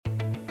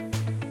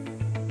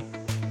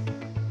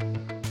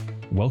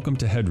Welcome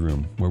to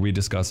Headroom, where we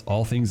discuss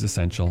all things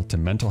essential to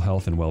mental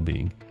health and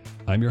well-being.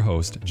 I'm your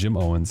host, Jim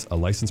Owens, a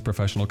licensed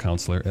professional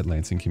counselor at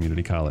Lansing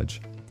Community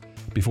College.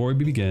 Before we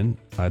begin,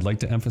 I'd like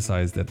to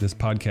emphasize that this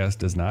podcast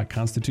does not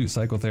constitute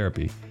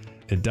psychotherapy.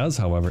 It does,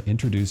 however,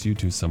 introduce you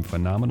to some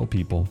phenomenal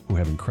people who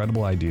have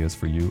incredible ideas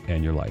for you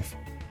and your life.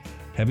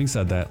 Having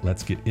said that,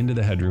 let's get into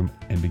the Headroom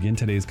and begin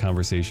today's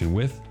conversation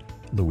with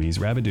Louise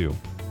Rabideau.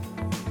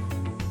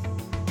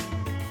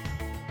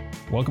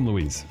 Welcome,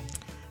 Louise.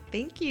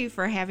 Thank you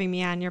for having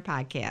me on your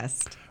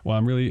podcast. Well,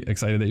 I'm really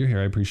excited that you're here.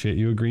 I appreciate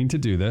you agreeing to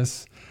do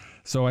this.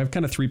 So I have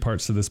kind of three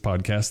parts to this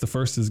podcast. The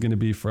first is going to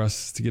be for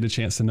us to get a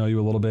chance to know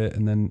you a little bit.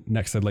 And then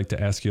next, I'd like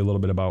to ask you a little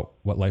bit about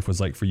what life was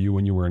like for you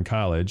when you were in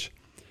college.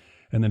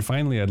 And then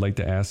finally, I'd like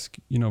to ask,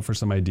 for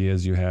some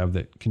ideas you have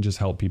that can just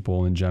help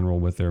people in general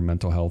with their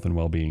mental health and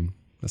well-being.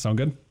 That sound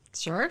good?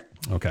 Sure.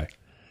 Okay.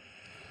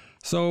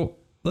 So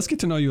let's get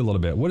to know you a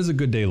little bit. What does a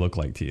good day look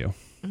like to you?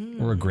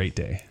 Or a great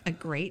day? A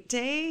great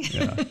day?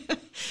 Yeah.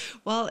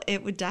 Well,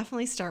 it would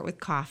definitely start with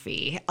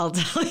coffee. I'll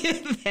tell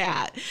you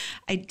that.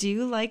 I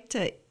do like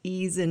to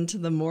ease into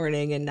the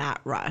morning and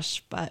not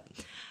rush, but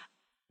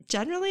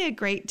generally a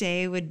great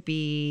day would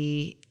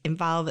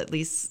involve at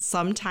least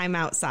some time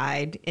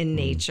outside in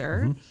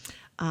nature,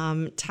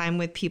 time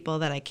with people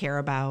that I care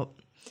about,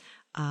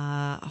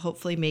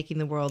 hopefully making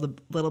the world a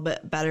little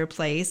bit better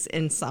place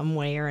in some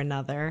way or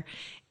another,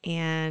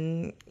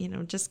 and,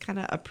 just kind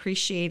of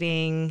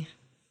appreciating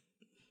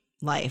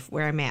life,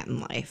 where I'm at in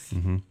life.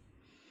 Mm-hmm.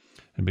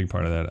 A big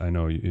part of that, I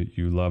know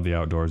you love the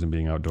outdoors and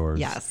being outdoors.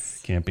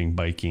 Yes. Camping,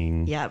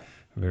 biking, Yep.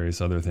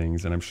 Various other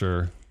things. And I'm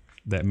sure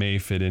that may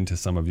fit into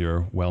some of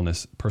your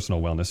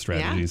personal wellness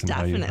strategies and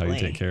how you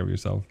take care of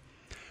yourself.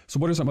 So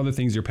what are some other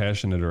things you're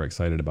passionate or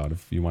excited about?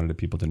 If you wanted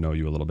people to know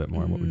you a little bit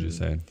more, what would you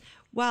say?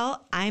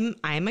 Well, I'm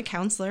a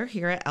counselor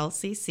here at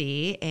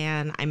LCC,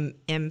 and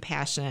I'm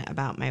passionate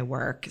about my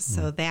work.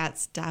 So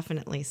that's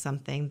definitely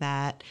something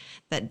that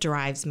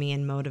drives me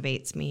and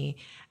motivates me.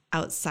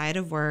 Outside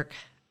of work,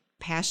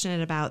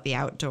 passionate about the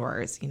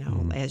outdoors,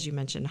 as you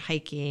mentioned,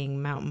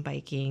 hiking, mountain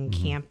biking,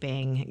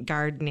 camping,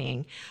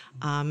 gardening,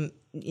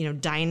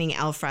 dining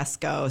al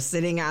fresco,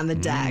 sitting on the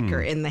deck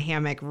or in the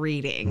hammock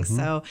reading.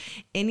 So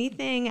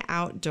anything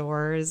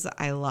outdoors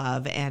I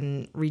love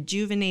and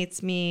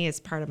rejuvenates me as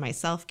part of my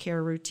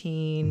self-care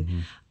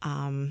routine.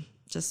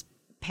 Just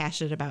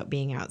passionate about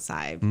being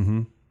outside.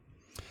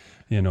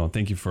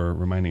 Thank you for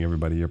reminding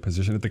everybody your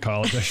position at the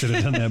college. I should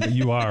have done that, but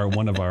you are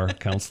one of our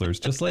counselors,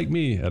 just like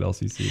me at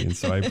LCC. And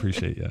so I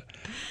appreciate you.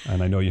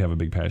 And I know you have a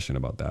big passion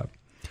about that.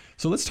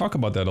 So let's talk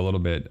about that a little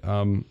bit.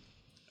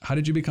 How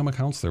did you become a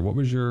counselor? What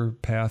was your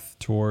path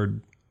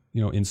toward,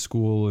 in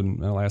school?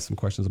 And I'll ask some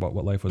questions about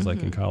what life was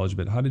like in college,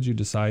 but how did you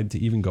decide to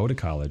even go to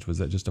college? Was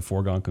that just a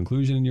foregone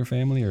conclusion in your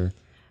family, or?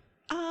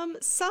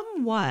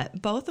 Somewhat.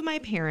 Both of my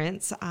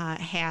parents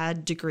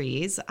had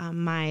degrees.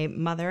 My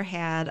mother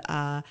had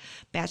a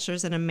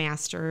bachelor's and a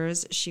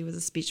master's. She was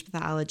a speech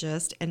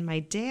pathologist. And my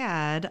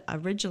dad,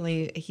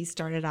 originally, he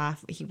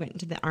went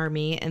into the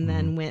Army and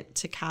then went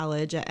to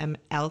college at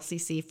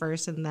LCC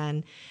first and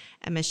then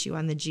MSU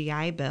on the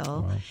GI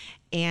Bill. Wow.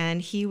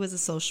 And he was a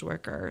social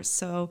worker.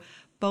 So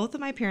both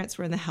of my parents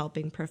were in the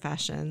helping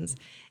professions.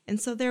 And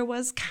so there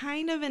was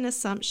kind of an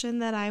assumption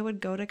that I would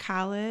go to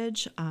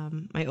college.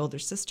 My older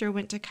sister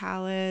went to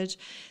college.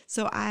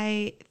 So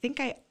I think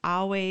I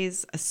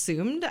always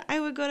assumed I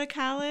would go to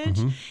college.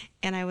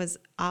 And I was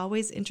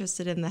always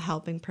interested in the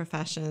helping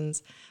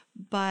professions.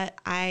 But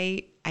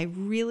I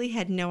really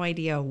had no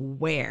idea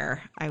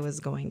where I was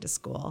going to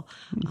school.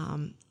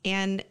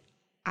 And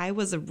I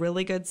was a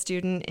really good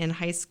student in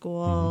high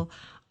school.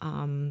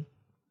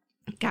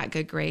 Got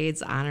good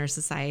grades, honor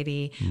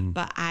society,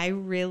 but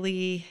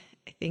I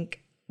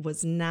think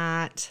was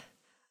not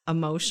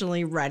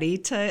emotionally ready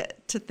to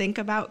think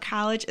about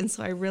college. And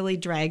so I really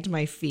dragged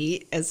my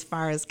feet as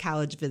far as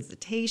college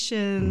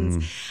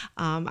visitations.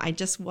 I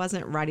just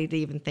wasn't ready to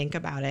even think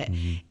about it.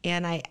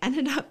 And I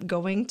ended up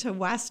going to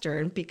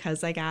Western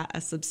because I got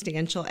a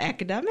substantial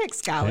academic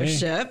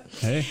scholarship.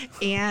 Hey.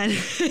 And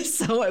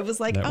so it was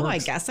like, I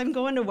guess I'm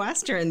going to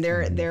Western.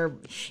 They're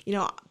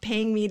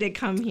paying me to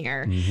come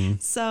here.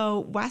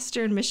 So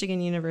Western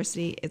Michigan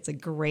University, it's a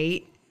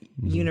great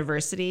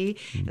university,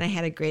 and I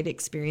had a great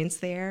experience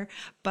there,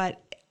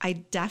 but I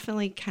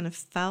definitely kind of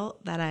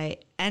felt that I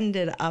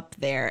ended up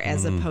there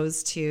as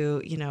opposed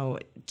to,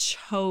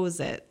 chose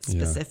it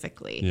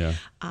specifically. Yeah.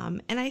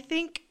 And I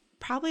think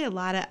probably a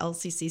lot of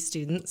LCC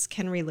students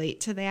can relate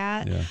to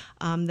that,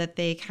 that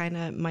they kind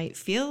of might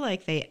feel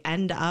like they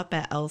end up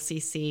at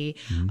LCC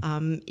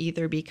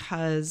either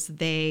because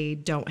they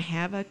don't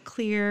have a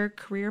clear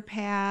career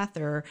path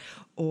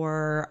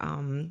or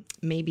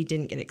maybe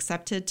didn't get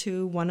accepted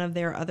to one of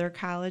their other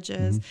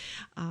colleges.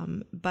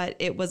 But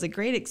it was a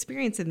great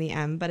experience in the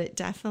end, but it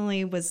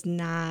definitely was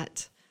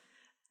not...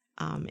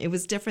 it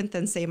was different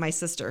than, say, my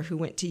sister who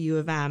went to U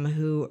of M,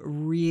 who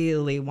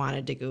really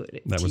wanted to go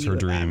to That was her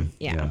dream.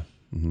 Yeah.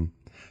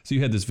 So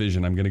you had this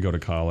vision, I'm going to go to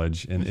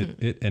college, and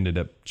it ended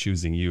up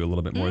choosing you a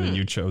little bit more than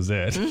you chose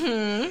it.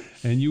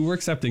 And you were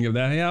accepting of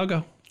that. Hey, I'll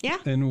go. Yeah.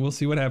 And we'll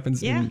see what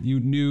happens. Yeah. And you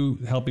knew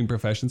helping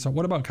professions. So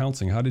what about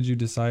counseling? How did you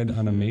decide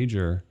on a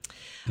major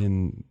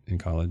in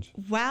college?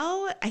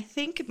 Well, I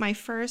think my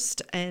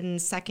first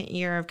and second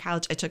year of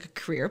college, I took a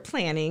career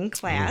planning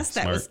class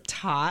that was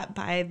taught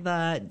by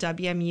the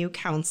WMU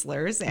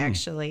counselors,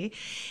 actually.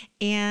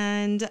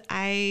 And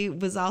I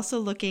was also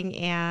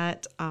looking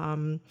at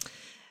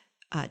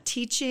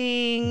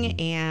teaching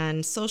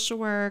and social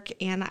work.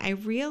 And I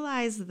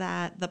realized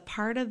that the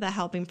part of the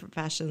helping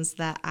professions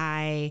that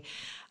I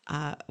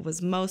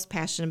was most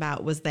passionate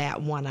about was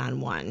that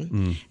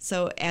one-on-one.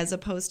 So as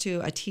opposed to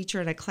a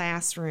teacher in a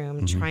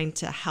classroom trying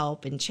to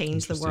help and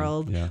change the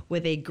world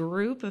with a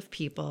group of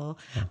people,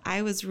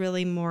 I was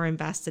really more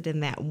invested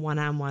in that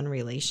one-on-one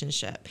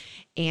relationship.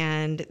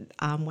 And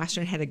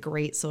Western had a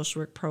great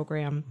social work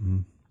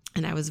program.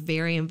 And I was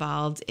very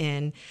involved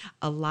in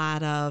a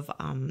lot of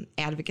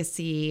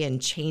advocacy and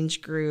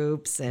change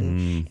groups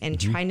and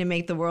trying to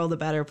make the world a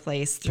better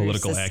place through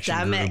political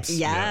systemic. Action groups.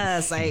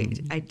 Yes,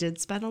 I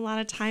did spend a lot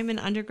of time in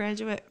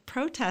undergraduate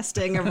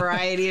protesting a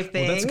variety of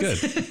things. Well,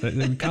 that's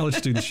good. College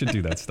students should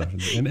do that stuff,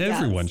 and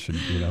everyone should,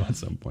 at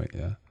some point.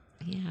 Yeah.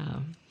 Yeah.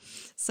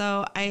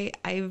 So I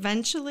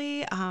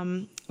eventually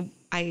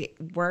I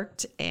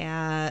worked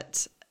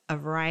at a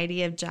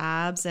variety of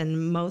jobs,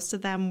 and most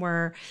of them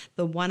were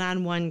the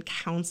one-on-one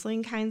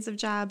counseling kinds of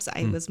jobs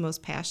I was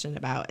most passionate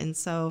about. And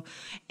so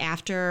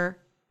after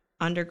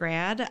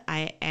undergrad,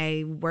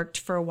 I worked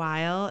for a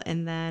while,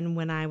 and then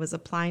when I was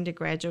applying to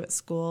graduate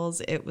schools,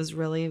 it was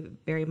really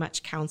very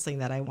much counseling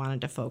that I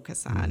wanted to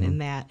focus on,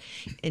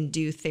 and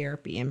do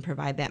therapy and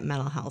provide that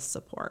mental health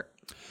support.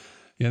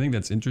 Yeah, I think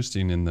that's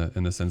interesting in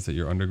the sense that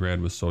your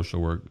undergrad was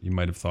social work. You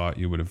might have thought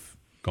you would have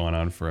gone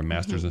on for a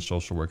master's in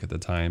social work at the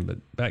time, but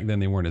back then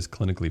they weren't as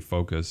clinically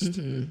focused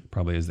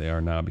probably as they are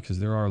now, because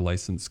there are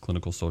licensed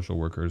clinical social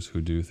workers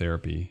who do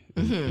therapy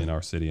in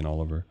our city and all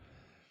over.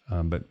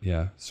 But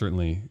yeah,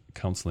 certainly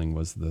counseling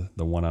was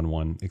the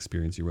one-on-one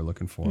experience you were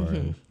looking for.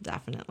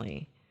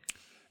 Definitely.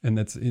 And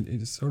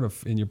it's sort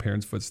of in your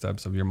parents'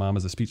 footsteps of your mom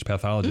as a speech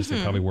pathologist.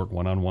 They probably work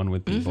one-on-one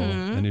with people.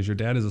 And as your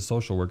dad is a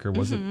social worker,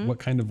 what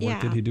kind of work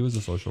did he do as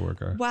a social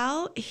worker?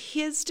 Well,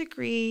 his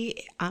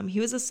degree, he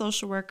was a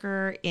social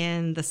worker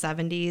in the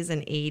 70s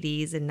and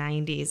 80s and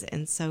 90s.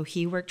 And so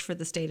he worked for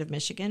the state of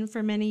Michigan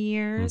for many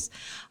years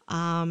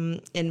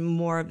in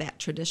more of that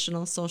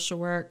traditional social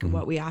work,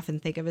 what we often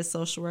think of as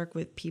social work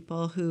with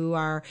people who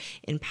are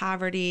in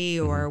poverty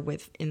or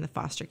in the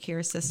foster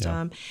care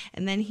system.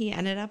 And then he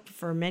ended up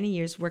for many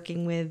years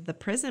working with the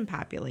prison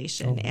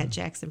population at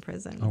Jackson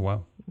Prison. Oh,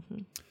 wow.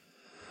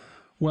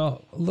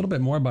 Well, a little bit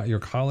more about your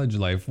college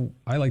life.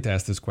 I like to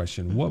ask this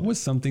question. What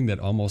was something that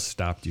almost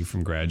stopped you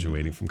from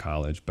graduating from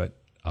college, but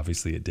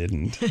obviously it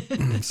didn't?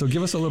 So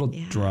give us a little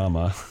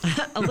drama.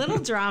 A little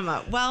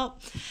drama. Well,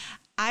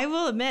 I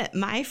will admit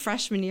my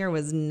freshman year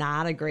was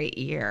not a great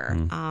year.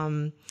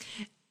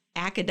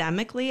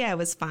 Academically, I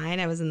was fine.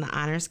 I was in the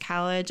honors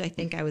college. I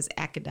think I was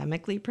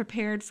academically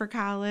prepared for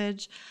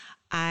college.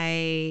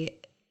 I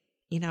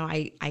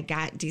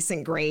got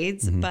decent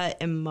grades,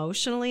 but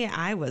emotionally,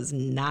 I was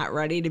not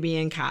ready to be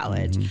in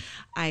college.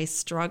 I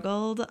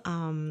struggled,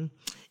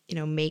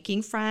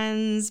 making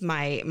friends.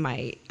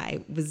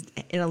 I was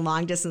in a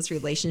long distance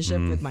relationship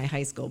with my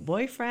high school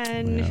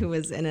boyfriend who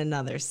was in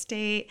another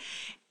state.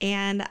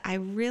 And I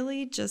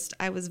really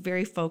I was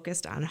very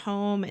focused on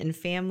home and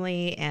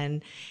family,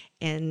 and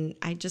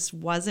I just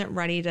wasn't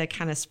ready to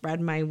kind of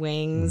spread my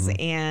wings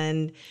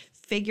and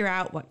figure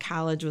out what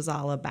college was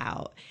all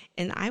about.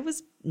 And I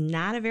was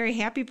not a very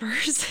happy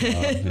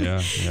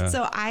person.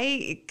 So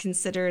I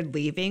considered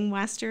leaving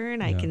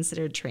Western. I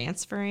considered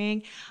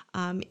transferring.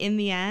 In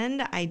the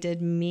end, I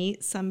did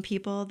meet some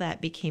people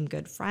that became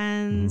good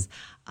friends,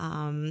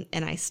 and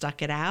I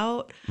stuck it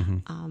out.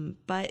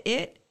 But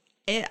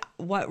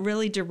what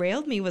really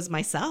derailed me was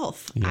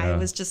myself. I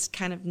was just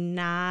kind of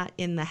not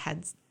in the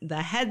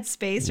head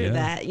space or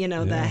that,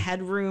 the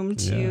headroom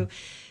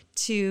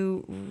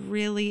to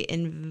really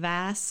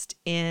invest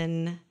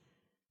in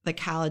the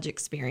college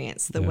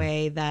experience the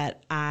way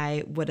that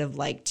I would have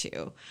liked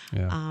to.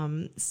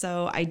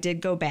 So I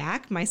did go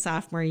back my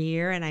sophomore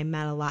year, and I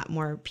met a lot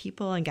more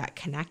people and got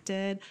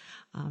connected.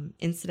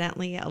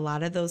 Incidentally, a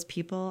lot of those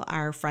people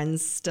are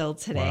friends still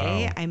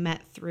today.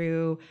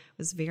 Wow.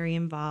 Was very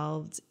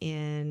involved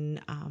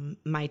in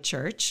my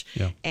church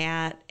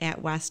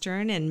at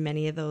Western, and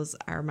many of those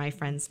are my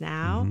friends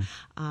now.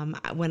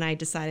 When I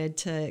decided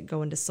to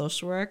go into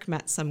social work,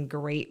 met some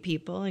great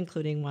people,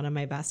 including one of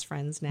my best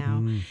friends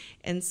now.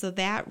 And so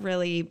that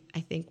really, I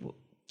think,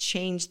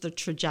 changed the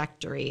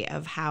trajectory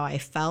of how I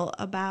felt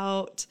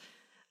about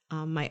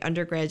my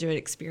undergraduate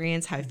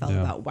experience, how I felt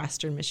about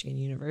Western Michigan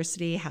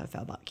University, how I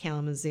felt about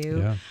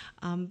Kalamazoo.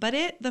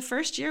 But the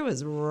first year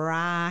was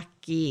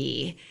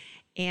rocky.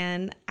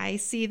 And I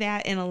see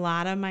that in a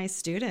lot of my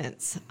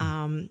students.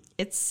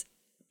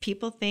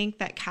 People think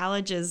that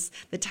college is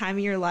the time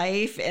of your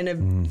life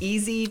and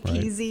easy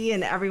peasy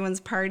and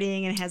everyone's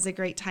partying and has a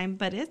great time,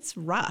 but it's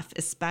rough,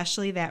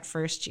 especially that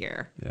first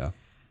year. Yeah.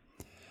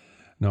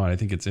 No, I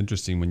think it's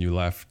interesting when you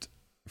left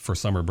for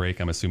summer break,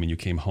 I'm assuming you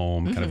came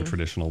home, kind of a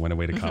traditional, went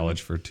away to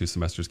college for 2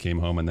 semesters, came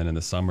home. And then in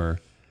the summer,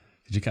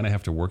 did you kind of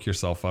have to work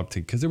yourself up to,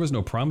 because there was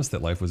no promise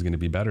that life was going to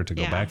be better to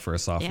go back for a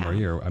sophomore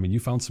year. I mean, you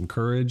found some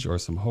courage or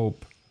some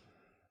hope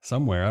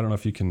somewhere. I don't know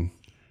if you can,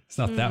 it's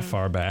not that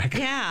far back.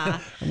 Yeah.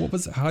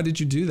 How did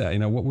you do that?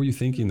 What were you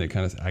thinking that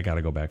kind of, I got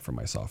to go back for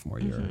my sophomore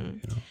year?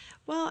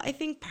 Well, I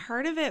think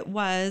part of it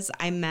was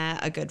I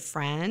met a good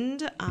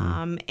friend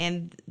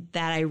and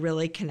that I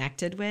really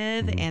connected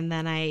with. And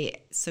then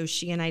so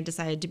she and I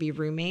decided to be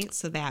roommates.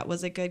 So that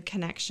was a good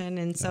connection.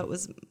 And so it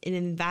was an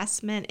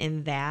investment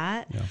in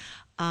that. Yeah.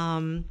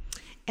 And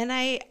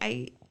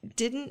I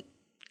didn't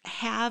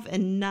have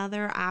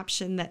another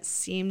option that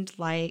seemed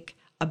like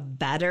a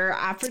better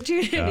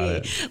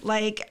opportunity.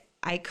 Like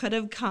I could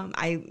have come,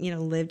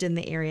 lived in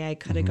the area. I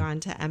could have gone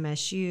to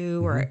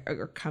MSU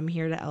or come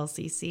here to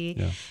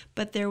LCC,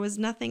 but there was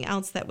nothing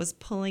else that was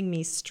pulling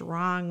me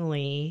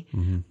strongly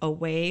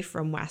away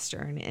from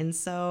Western. And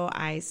so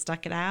I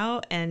stuck it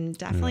out, and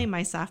definitely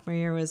my sophomore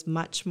year was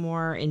much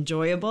more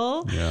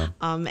enjoyable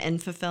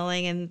and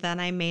fulfilling. And then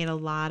I made a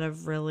lot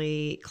of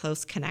really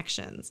close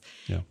connections.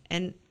 Yeah.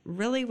 And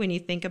really, when you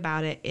think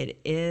about it, it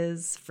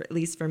is, at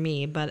least for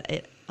me,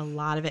 but a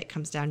lot of it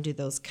comes down to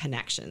those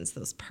connections,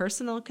 those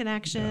personal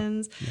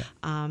connections,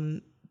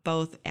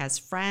 both as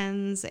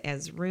friends,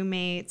 as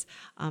roommates,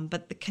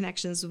 but the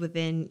connections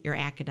within your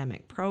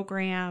academic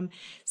program.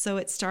 So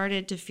it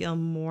started to feel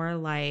more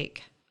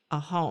like a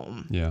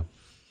home. Yeah.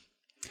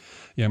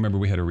 Yeah, I remember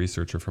we had a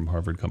researcher from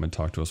Harvard come and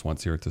talk to us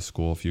once here at the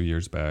school a few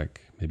years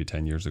back, maybe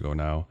 10 years ago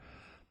now,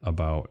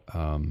 about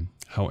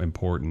how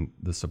important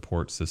the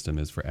support system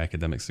is for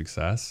academic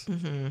success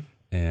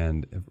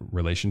and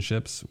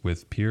relationships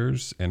with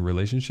peers and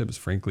relationships,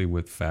 frankly,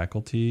 with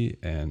faculty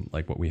and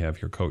like what we have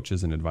here,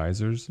 coaches and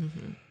advisors.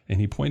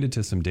 And he pointed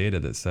to some data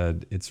that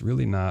said it's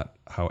really not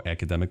how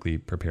academically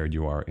prepared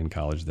you are in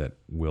college that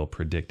will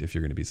predict if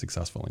you're going to be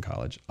successful in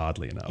college,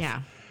 oddly enough.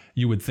 Yeah.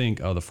 You would think,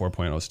 the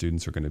 4.0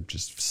 students are going to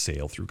just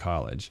sail through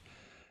college.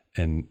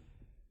 And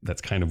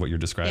that's kind of what you're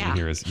describing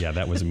here is,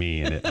 that was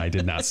me, and I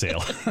did not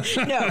sail.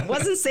 No, it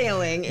wasn't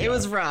sailing. It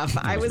was rough.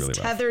 I was really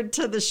tethered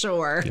to the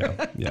shore.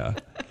 Yeah.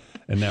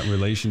 And that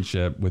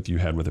relationship you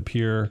had with a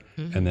peer,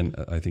 and then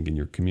I think in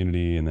your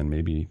community, and then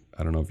maybe,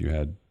 I don't know if you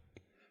had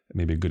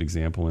maybe a good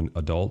example in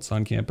adults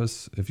on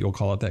campus, if you'll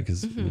call it that,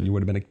 because you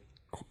would have been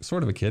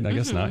sort of a kid. I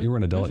guess not. You were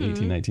an adult,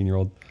 18,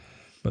 19-year-old.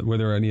 But were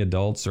there any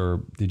adults, or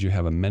did you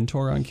have a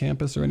mentor on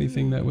campus or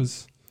anything that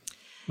was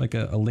like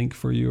a link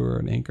for you or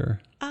an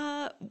anchor?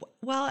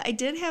 Well, I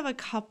did have a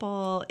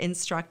couple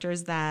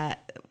instructors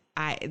that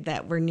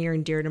were near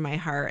and dear to my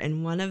heart,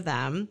 and one of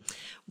them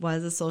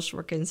was a social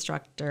work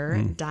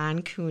instructor,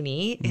 Don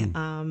Cooney,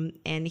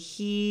 and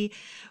he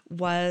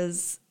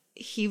was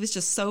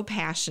just so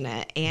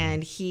passionate,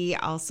 and he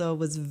also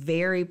was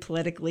very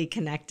politically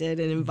connected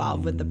and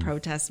involved with the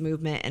protest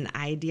movement and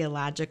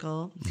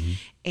ideological,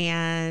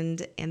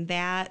 and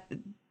that.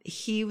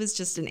 He was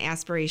just an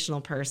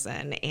aspirational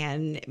person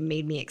and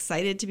made me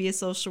excited to be a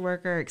social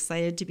worker,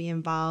 excited to be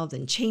involved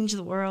and change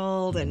the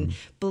world and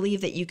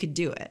believe that you could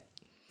do it.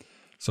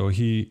 So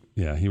he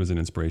was an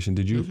inspiration.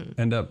 Did you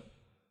end up,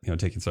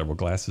 taking several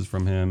classes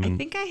from him? I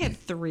think I had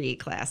 3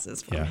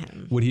 classes from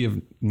him. Would he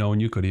have known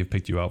you? Could he have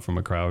picked you out from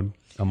a crowd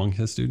among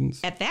his students?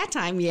 At that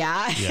time,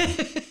 yeah.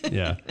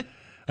 Yeah.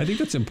 I think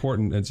that's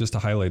important. It's just to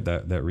highlight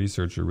that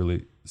researcher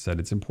really said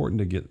it's important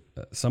to get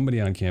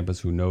somebody on campus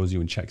who knows you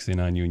and checks in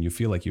on you, and you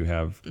feel like you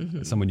have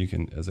someone you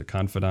can, as a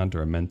confidant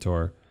or a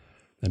mentor,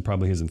 and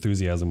probably his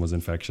enthusiasm was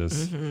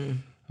infectious.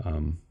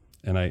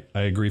 And I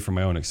agree from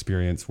my own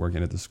experience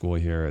working at the school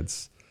here.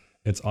 It's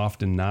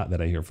often not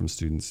that I hear from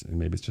students, and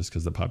maybe it's just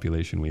because the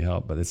population we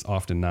help, but it's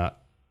often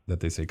not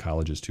that they say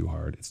college is too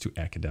hard. It's too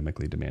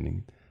academically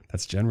demanding.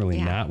 That's generally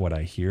not what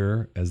I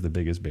hear as the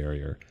biggest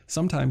barrier.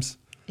 Sometimes.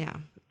 Yeah.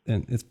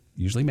 And it's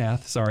usually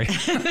math. Sorry.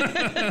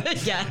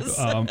 Yes.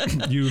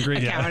 You agree?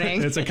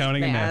 Accounting. Yeah. It's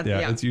accounting and math.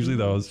 Yeah. It's usually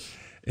those.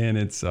 And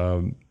it's,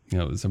 some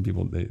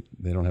people,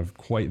 they don't have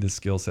quite the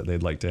skill set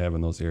they'd like to have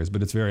in those areas,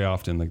 but it's very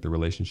often like the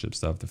relationship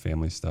stuff, the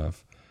family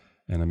stuff.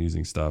 And I'm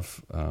using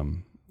stuff,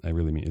 I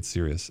really mean it's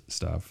serious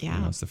stuff.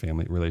 Yeah. It's the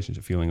family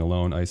relationship, feeling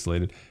alone,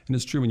 isolated. And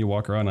it's true when you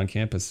walk around on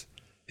campus,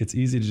 it's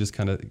easy to just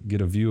kind of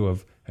get a view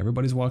of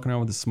everybody's walking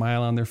around with a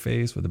smile on their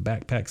face, with a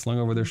backpack slung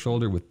over their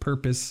shoulder, with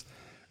purpose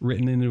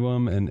written into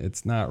them, and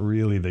it's not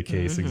really the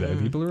case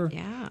exactly. People are,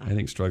 I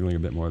think, struggling a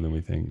bit more than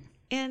we think.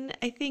 And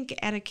I think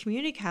at a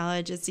community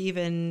college, it's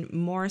even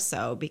more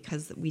so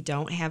because we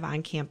don't have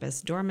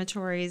on-campus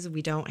dormitories,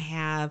 we don't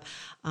have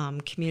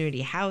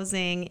community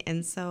housing,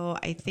 and so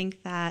I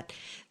think that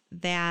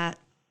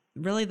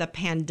really the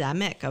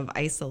pandemic of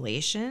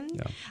isolation,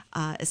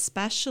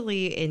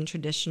 especially in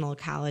traditional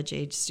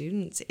college-age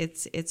students,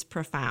 it's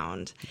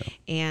profound.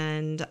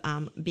 And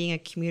being a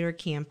commuter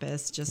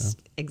campus just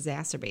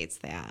exacerbates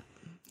that.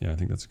 Yeah, I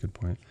think that's a good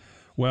point.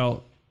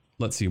 Well,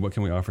 let's see, what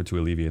can we offer to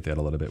alleviate that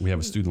a little bit? We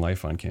have a student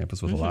life on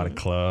campus with a lot of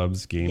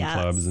clubs, game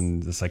clubs,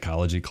 and the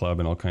psychology club,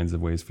 and all kinds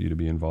of ways for you to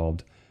be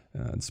involved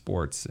in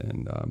sports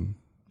and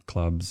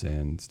clubs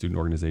and student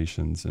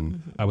organizations.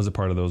 And I was a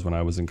part of those when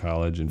I was in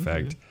college. In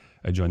fact,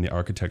 I joined the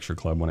architecture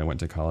club when I went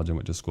to college. I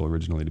went to school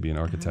originally to be an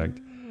architect.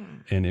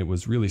 And it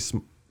was really,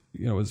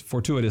 it was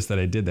fortuitous that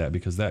I did that,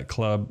 because that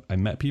club, I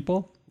met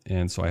people.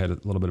 And so I had a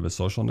little bit of a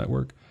social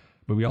network.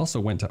 But we also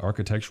went to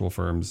architectural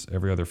firms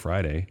every other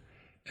Friday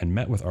and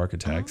met with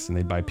architects, and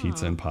they'd buy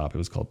pizza and pop. It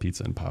was called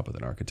Pizza and Pop with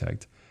an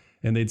Architect.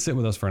 And they'd sit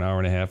with us for an hour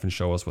and a half and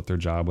show us what their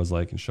job was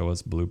like and show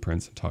us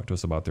blueprints and talk to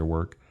us about their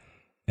work.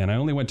 And I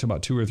only went to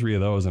about 2 or 3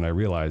 of those, and I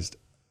realized,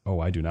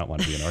 I do not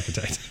want to be an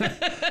architect.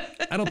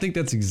 I don't think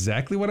that's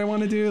exactly what I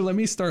want to do. Let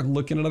me start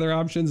looking at other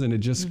options. And it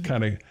just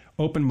kind of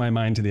opened my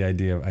mind to the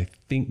idea of, I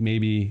think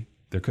maybe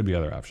there could be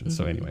other options.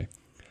 So anyway,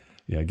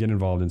 get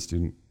involved in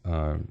student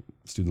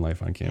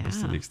life on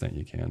campus to the extent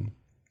you can.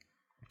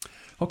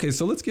 Okay,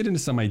 so let's get into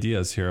some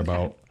ideas here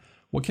about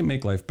what can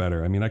make life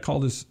better. I mean, I call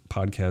this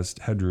podcast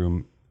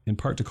Headroom in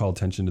part to call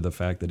attention to the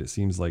fact that it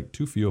seems like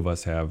too few of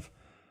us have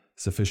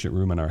sufficient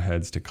room in our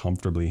heads to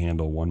comfortably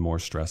handle one more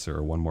stressor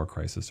or one more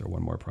crisis or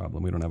one more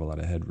problem. We don't have a lot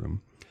of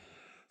headroom.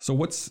 So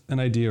what's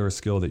an idea or a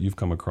skill that you've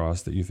come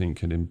across that you think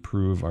could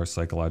improve our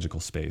psychological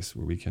space,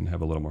 where we can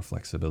have a little more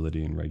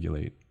flexibility and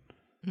regulate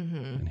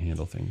and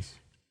handle things?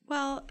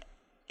 Well,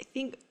 I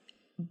think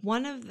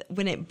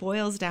when it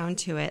boils down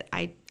to it,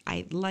 I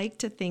like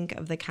to think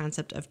of the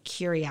concept of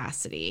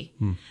curiosity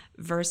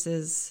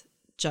versus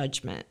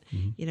judgment.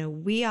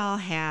 We all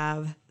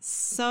have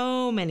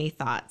so many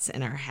thoughts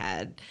in our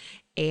head,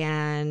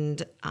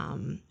 and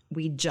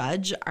we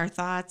judge our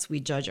thoughts, we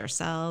judge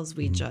ourselves,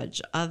 we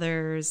judge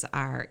others,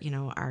 our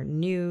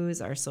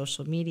news, our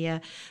social media.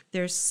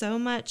 There's so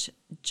much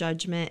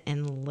judgment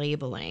and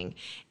labeling,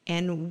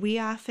 and we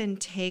often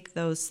take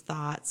those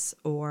thoughts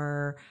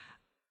or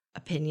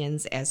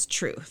opinions as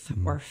truth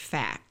or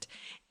fact.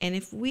 And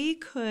if we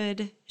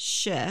could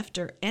shift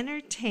or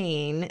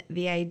entertain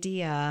the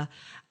idea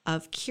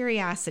of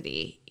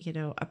curiosity,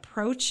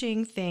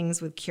 approaching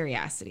things with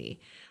curiosity,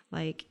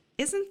 like,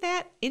 isn't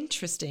that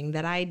interesting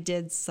that I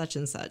did such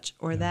and such,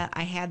 or that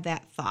I had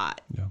that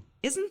thought? Yeah.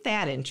 Isn't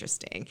that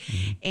interesting?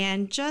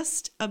 And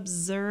just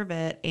observe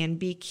it and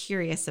be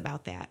curious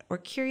about that, or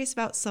curious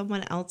about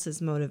someone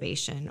else's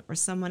motivation or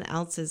someone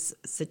else's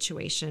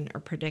situation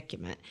or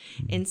predicament.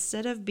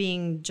 Instead of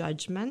being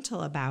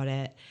judgmental about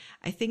it,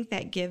 I think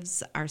that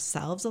gives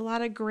ourselves a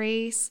lot of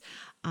grace,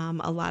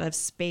 a lot of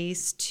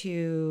space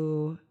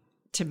to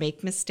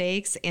make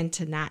mistakes and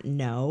to not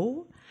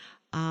know.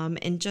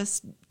 And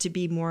just to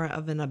be more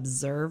of an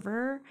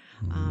observer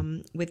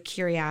with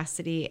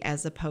curiosity,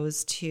 as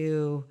opposed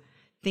to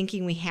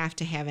thinking we have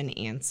to have an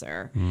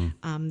answer.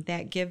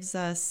 That gives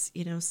us,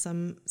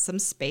 some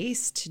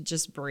space to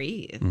just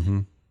breathe.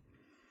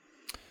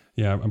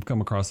 Yeah, I've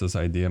come across this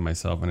idea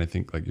myself, and I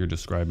think, like you're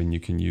describing, you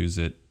can use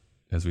it,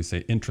 as we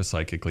say,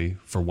 intrapsychically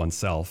for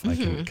oneself. I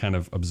can kind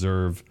of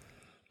observe,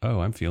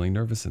 I'm feeling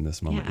nervous in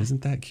this moment.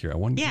 Isn't that curious?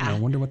 I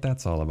wonder what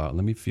that's all about.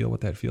 Let me feel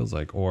what that feels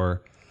like.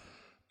 Or,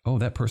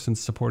 that person's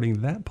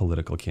supporting that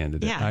political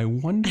candidate. I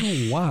wonder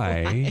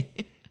why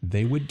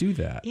they would do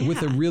that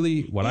with a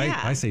really,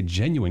 I say,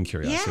 genuine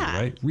curiosity,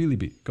 right? Really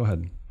go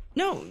ahead.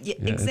 No,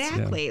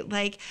 exactly.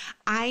 Like,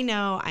 I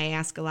know I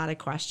ask a lot of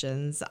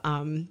questions,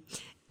 and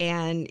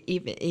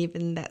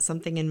even that's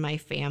something in my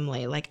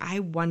family. Like,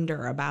 I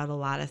wonder about a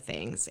lot of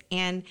things,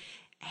 and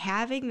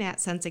having that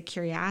sense of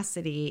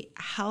curiosity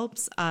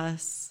helps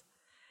us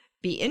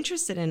be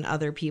interested in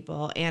other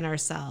people and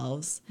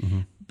ourselves,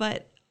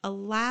 but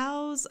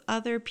allows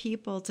other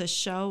people to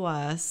show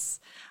us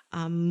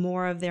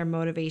more of their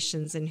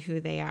motivations and who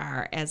they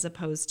are, as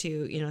opposed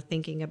to,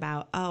 thinking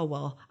about,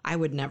 I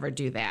would never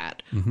do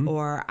that,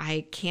 or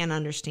I can't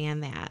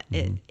understand that.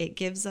 It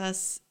gives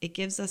us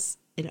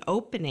an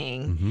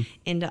opening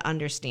into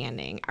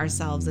understanding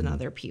ourselves and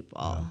other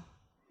people.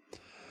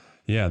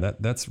 Yeah,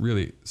 that's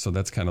really, so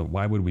that's kind of,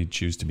 why would we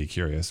choose to be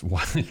curious?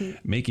 Why?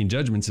 Making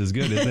judgments is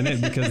good, isn't it?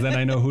 Because then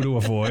I know who to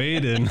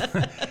avoid, and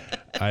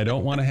I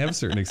don't want to have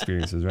certain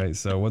experiences, right?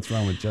 So what's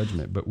wrong with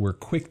judgment? But we're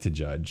quick to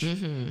judge,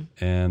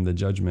 and the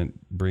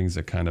judgment brings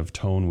a kind of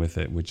tone with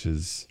it, which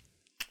is,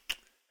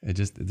 it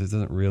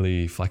isn't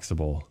really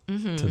flexible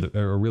to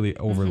or really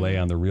overlay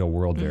on the real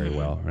world very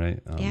well, right?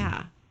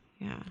 Yeah.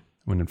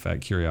 When in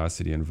fact,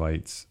 curiosity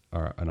invites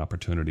an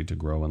opportunity to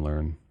grow and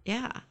learn.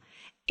 Yeah.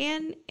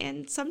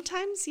 And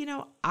sometimes,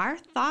 our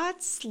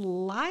thoughts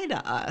lie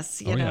to us,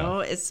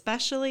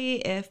 especially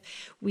if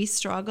we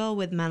struggle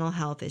with mental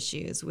health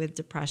issues, with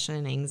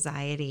depression,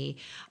 anxiety.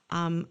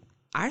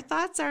 Our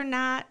thoughts are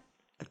not,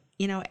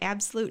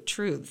 absolute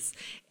truths.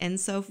 And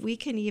so if we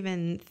can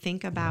even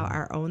think about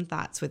our own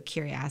thoughts with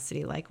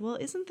curiosity, like, well,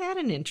 isn't that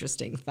an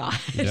interesting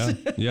thought?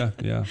 Yeah,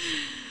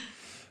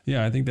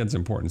 I think that's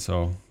important.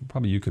 So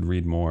probably you could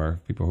read more.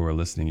 People who are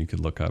listening, you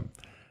could look up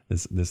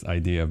this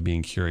idea of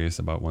being curious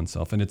about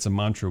oneself. And it's a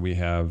mantra we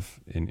have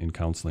in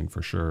counseling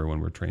for sure,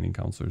 when we're training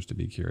counselors to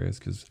be curious,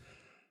 because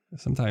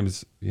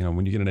sometimes,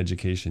 when you get an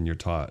education, you're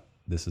taught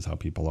this is how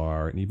people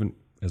are. And even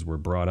as we're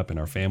brought up in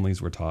our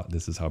families, we're taught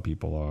this is how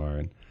people are.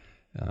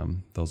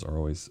 And those are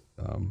always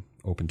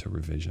open to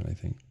revision, I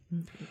think.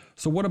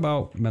 So what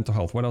about mental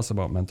health? What else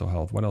about mental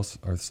health? What else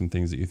are some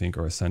things that you think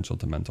are essential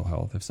to mental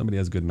health? If somebody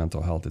has good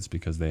mental health, it's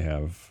because they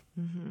have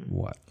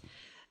what?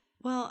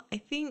 Well, I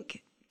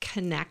think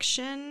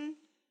connection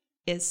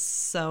is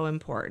so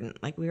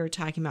important. Like we were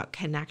talking about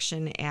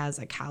connection as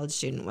a college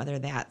student, whether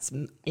that's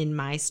in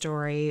my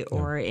story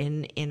or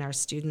in our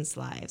students'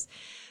 lives.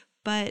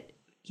 But,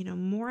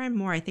 more and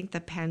more, I think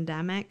the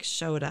pandemic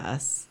showed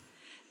us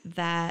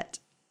that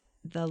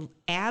the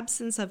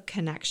absence of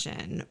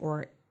connection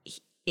or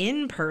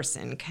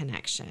in-person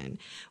connection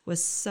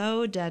was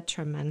so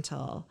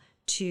detrimental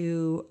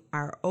to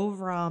our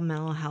overall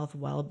mental health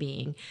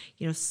well-being.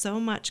 So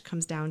much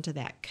comes down to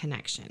that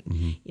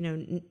connection,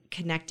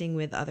 connecting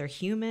with other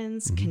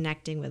humans,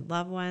 connecting with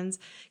loved ones,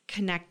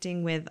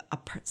 connecting with a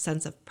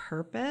sense of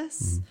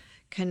purpose,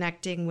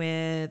 connecting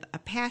with a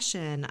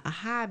passion, a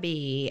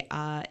hobby,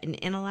 an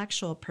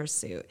intellectual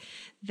pursuit.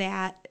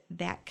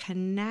 That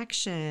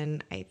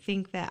connection, I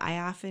think that I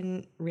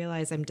often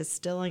realize I'm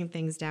distilling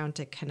things down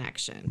to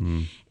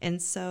connection.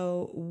 And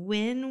so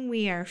when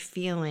we are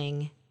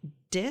feeling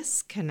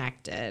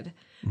disconnected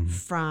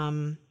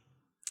from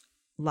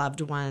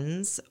loved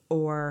ones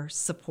or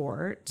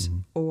support,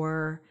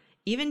 or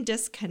even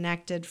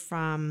disconnected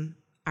from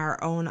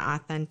our own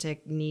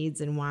authentic needs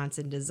and wants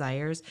and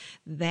desires,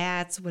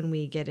 that's when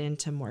we get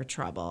into more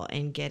trouble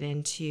and get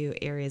into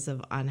areas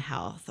of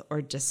unhealth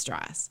or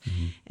distress.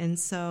 And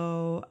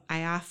so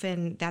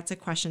that's a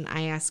question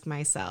I ask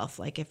myself,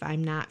 like if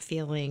I'm not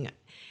feeling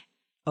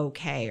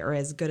okay or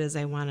as good as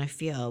I want to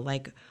feel,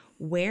 like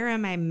where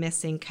am I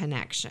missing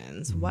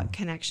connections? What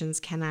connections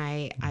can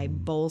I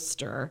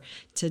bolster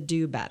to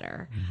do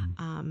better?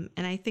 And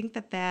I think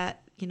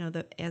that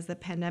as the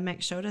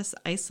pandemic showed us,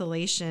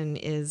 isolation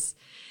is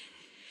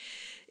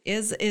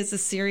a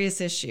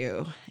serious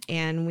issue,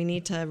 and we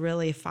need to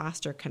really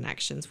foster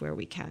connections where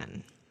we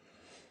can.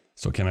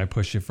 So can I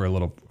push you for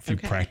a few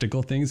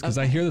practical things? Because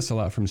I hear this a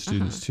lot from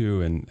students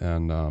too,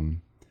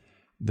 and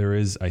there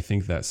is, I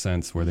think, that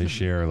sense where they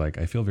share, like,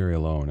 I feel very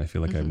alone. I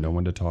feel like I have no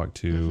one to talk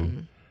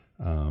to.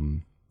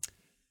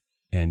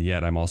 And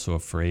yet I'm also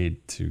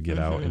afraid to get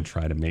out and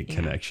try to make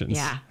connections.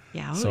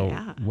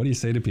 What do you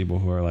say to people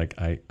who are like,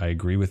 I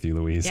agree with you,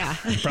 Louise. I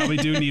probably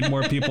do need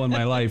more people in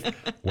my life.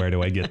 Where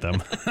do I get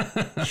them?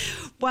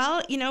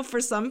 Well,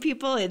 for some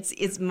people,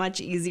 it's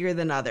much easier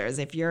than others.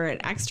 If you're an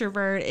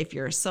extrovert, if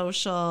you're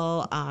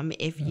social,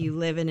 if you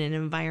live in an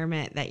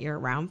environment that you're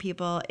around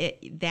people,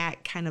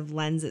 that kind of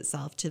lends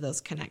itself to those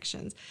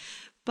connections.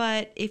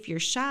 But if you're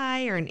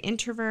shy or an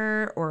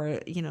introvert or,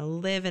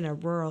 live in a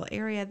rural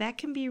area, that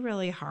can be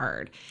really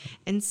hard.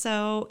 And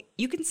so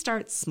you can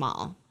start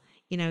small.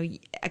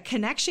 A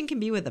connection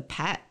can be with a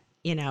pet.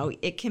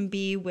 It can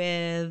be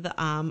with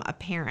a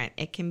parent.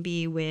 It can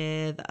be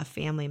with a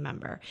family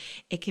member.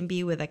 It can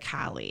be with a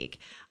colleague.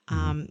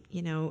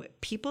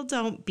 People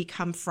don't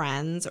become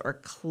friends or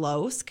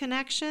close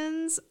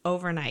connections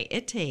overnight.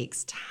 It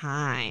takes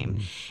time.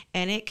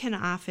 And it can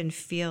often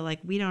feel like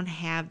we don't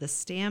have the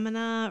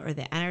stamina or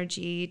the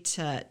energy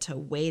to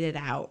wait it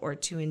out or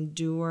to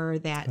endure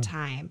that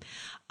time.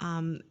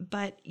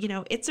 But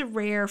it's a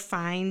rare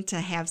find to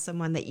have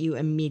someone that you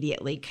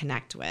immediately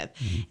connect with.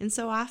 And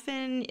so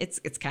often it's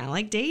kind of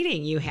like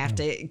dating. You have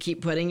to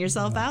keep putting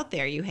yourself out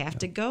there. You have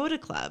to go to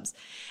clubs.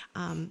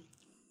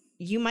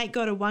 You might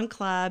go to one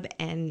club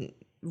and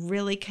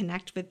really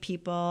connect with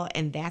people,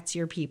 and that's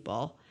your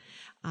people.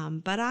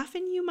 But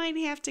often you might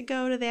have to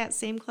go to that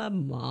same club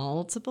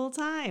multiple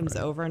times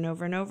over and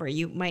over and over.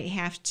 You might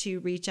have to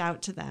reach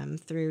out to them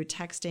through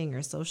texting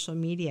or social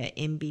media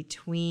in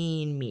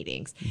between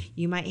meetings.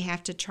 You might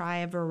have to try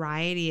a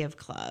variety of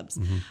clubs,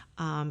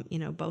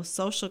 both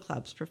social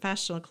clubs,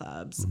 professional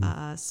clubs,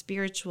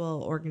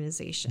 spiritual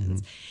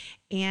organizations.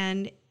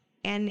 And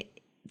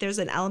there's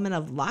an element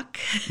of luck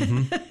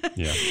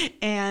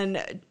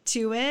and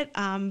to it,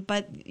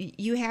 but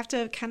you have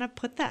to kind of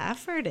put the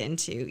effort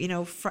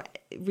into,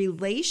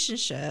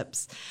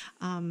 relationships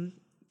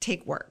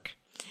take work.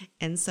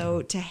 And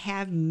so to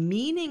have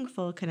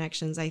meaningful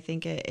connections, I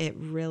think it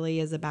really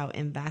is about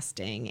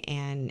investing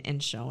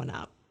and showing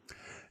up.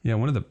 Yeah,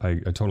 I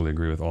totally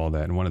agree with all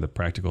that. And one of the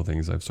practical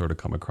things I've sort of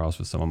come across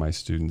with some of my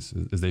students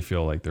is they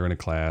feel like they're in a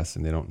class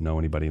and they don't know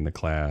anybody in the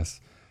class,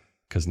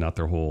 because not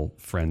their whole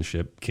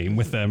friendship came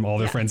with them. All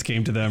their friends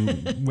came to them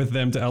with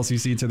them to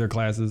LCC, to their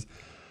classes.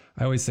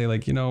 I always say,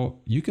 like,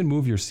 you can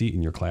move your seat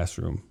in your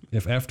classroom.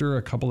 If after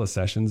a couple of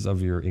sessions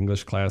of your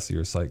English class,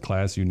 your psych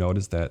class, you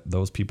notice that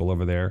those people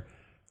over there,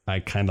 I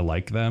kind of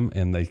like them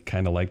and they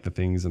kind of like the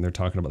things and they're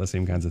talking about the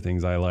same kinds of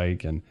things I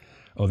like. And,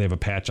 they have a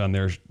patch on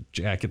their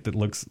jacket that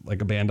looks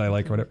like a band I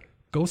like or whatever.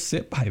 Go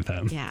sit by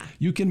them. Yeah.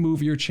 You can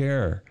move your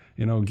chair,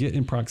 get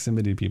in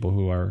proximity to people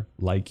who are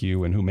like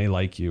you and who may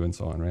like you and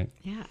so on, right?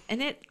 Yeah.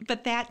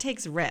 But that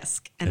takes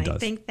risk. And I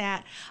think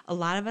that a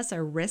lot of us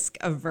are risk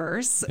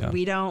averse.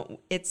 Yeah.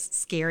 It's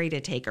scary to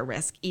take a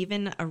risk,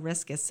 even a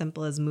risk as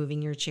simple as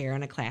moving your chair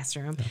in a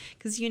classroom.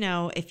 Because,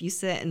 if you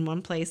sit in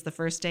one place the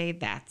first day,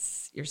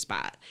 that's your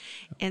spot.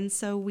 Yeah. And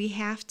so we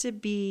have to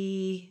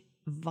be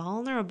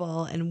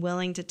vulnerable and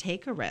willing to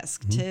take a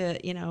risk,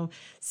 to,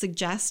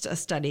 suggest a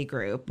study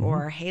group,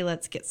 or, hey,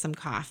 let's get some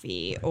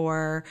coffee,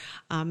 or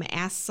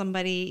ask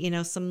somebody,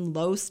 some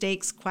low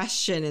stakes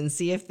question and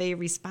see if they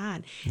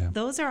respond. Yeah.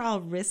 Those are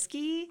all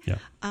risky,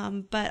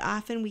 but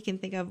often we can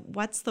think of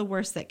what's the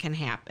worst that can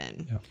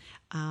happen. Yeah.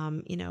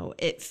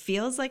 It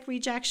feels like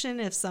rejection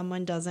if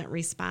someone doesn't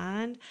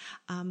respond,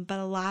 but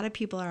a lot of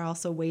people are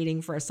also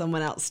waiting for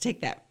someone else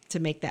to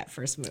make that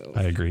first move.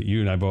 I agree.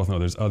 You and I both know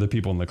there's other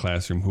people in the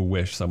classroom who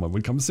wish someone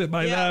would come sit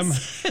by them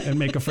and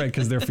make a friend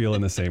because they're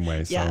feeling the same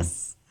way. So.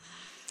 Yes.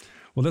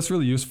 Well, that's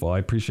really useful. I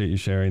appreciate you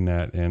sharing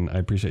that, and I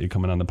appreciate you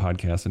coming on the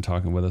podcast and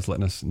talking with us,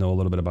 letting us know a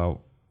little bit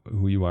about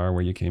who you are,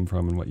 where you came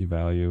from, and what you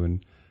value,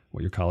 and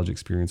what your college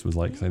experience was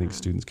like, because I think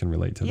students can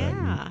relate to that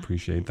and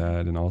appreciate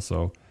that. And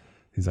also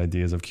these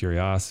ideas of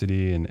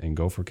curiosity and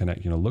go for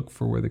connect, look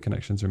for where the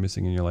connections are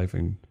missing in your life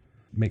and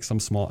make some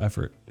small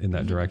effort in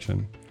that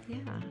direction. Yeah.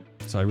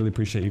 So I really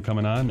appreciate you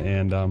coming on,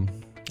 and I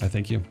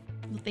thank you.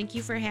 Well, thank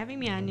you for having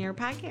me on your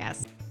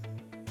podcast.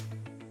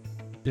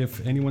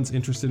 If anyone's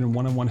interested in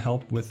one-on-one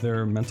help with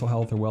their mental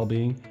health or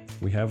well-being,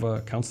 we have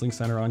a counseling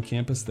center on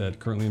campus that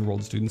currently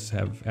enrolled students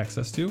have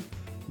access to.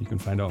 You can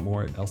find out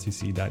more at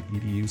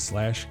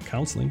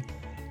lcc.edu/counseling.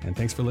 And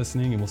thanks for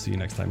listening, and we'll see you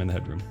next time in the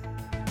Headroom.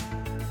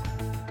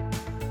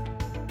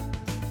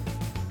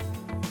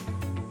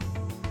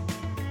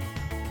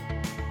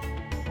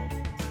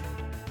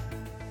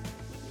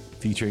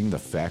 Featuring the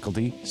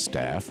faculty,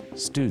 staff,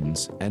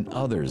 students, and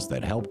others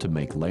that help to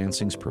make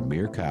Lansing's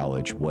premier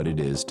college what it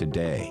is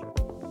today.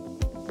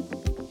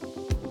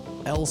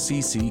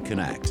 LCC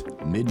Connect,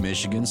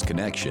 Mid-Michigan's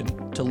connection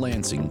to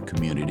Lansing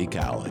Community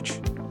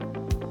College.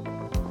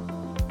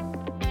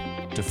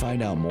 To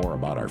find out more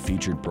about our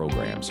featured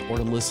programs or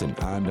to listen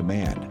on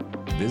demand,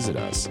 visit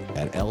us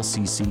at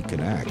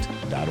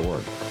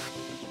lccconnect.org.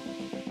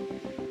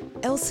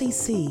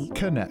 LCC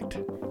Connect.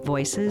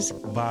 Voices,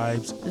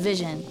 Vibes,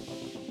 Vision.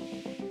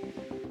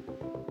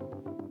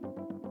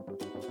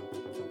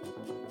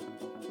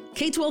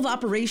 K-12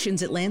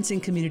 Operations at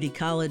Lansing Community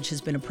College has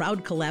been a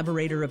proud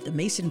collaborator of the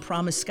Mason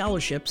Promise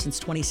Scholarship since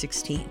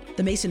 2016.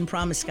 The Mason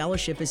Promise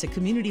Scholarship is a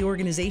community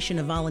organization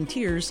of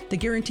volunteers that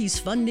guarantees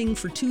funding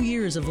for 2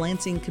 years of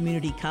Lansing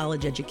Community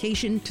College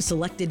education to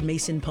selected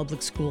Mason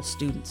Public School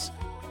students.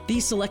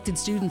 These selected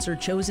students are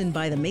chosen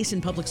by the Mason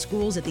Public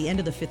Schools at the end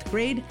of the 5th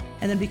grade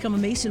and then become a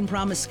Mason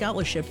Promise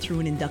Scholarship through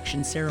an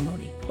induction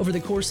ceremony. Over the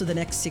course of the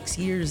next 6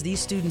 years,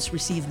 these students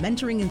receive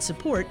mentoring and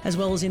support as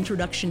well as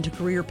introduction to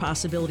career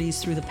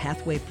possibilities through the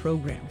Pathway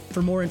program.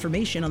 For more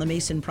information on the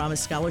Mason Promise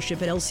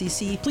Scholarship at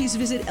LCC, please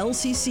visit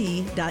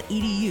lcc.edu/hope.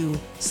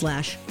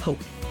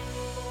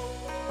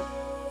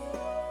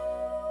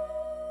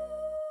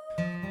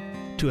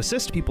 To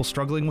assist people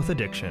struggling with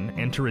addiction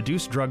and to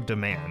reduce drug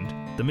demand,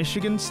 the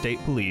Michigan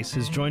State Police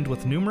has joined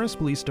with numerous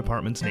police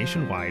departments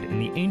nationwide in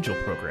the ANGEL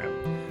program,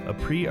 a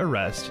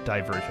pre-arrest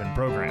diversion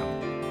program.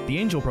 The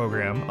ANGEL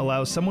program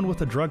allows someone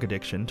with a drug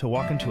addiction to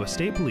walk into a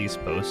state police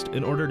post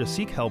in order to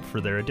seek help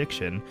for their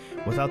addiction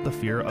without the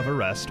fear of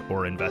arrest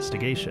or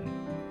investigation.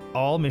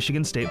 All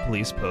Michigan State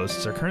Police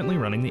posts are currently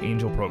running the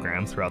ANGEL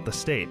program throughout the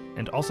state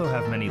and also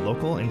have many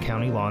local and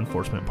county law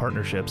enforcement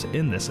partnerships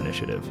in this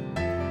initiative.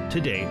 To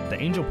date, the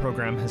ANGEL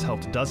program has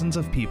helped dozens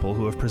of people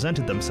who have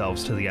presented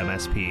themselves to the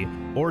MSP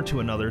or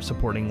to another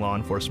supporting law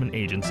enforcement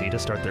agency to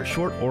start their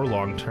short or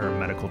long-term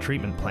medical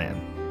treatment plan.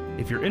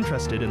 If you're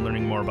interested in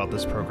learning more about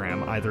this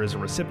program, either as a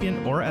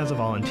recipient or as a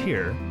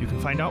volunteer, you can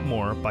find out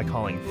more by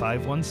calling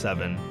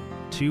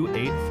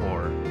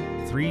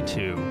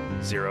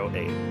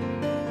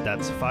 517-284-3208.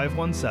 That's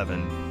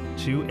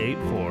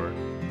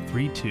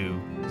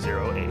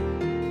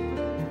 517-284-3208.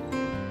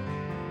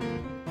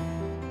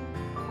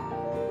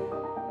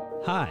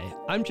 Hi,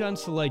 I'm John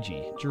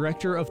Saleji,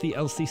 Director of the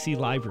LCC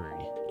Library.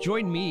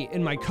 Join me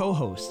and my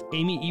co-hosts,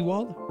 Amy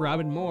Ewald,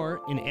 Robin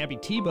Moore, and Abby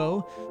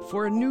Tebow,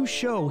 for a new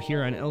show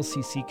here on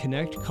LCC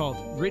Connect called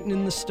Written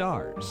in the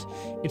Stars.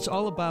 It's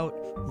all about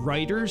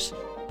writers,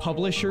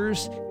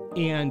 publishers,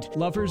 and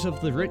lovers of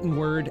the written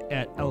word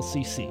at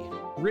LCC.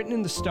 Written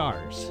in the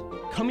Stars,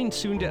 coming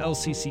soon to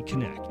LCC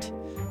Connect.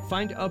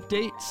 Find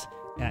updates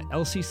at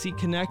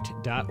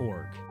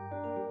lccconnect.org.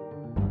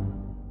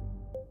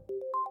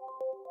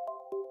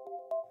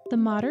 The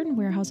Modern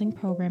Warehousing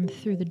Program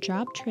through the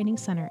Job Training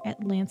Center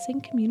at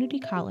Lansing Community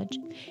College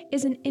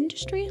is an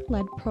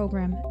industry-led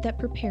program that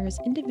prepares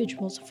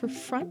individuals for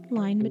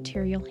frontline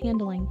material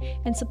handling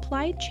and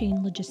supply chain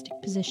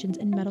logistic positions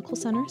in medical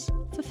centers,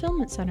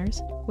 fulfillment centers,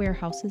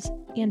 warehouses,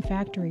 and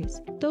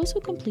factories. Those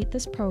who complete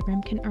this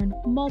program can earn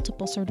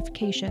multiple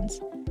certifications.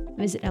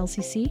 Visit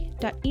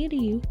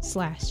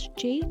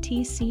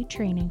lcc.edu/JTC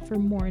training for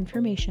more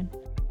information.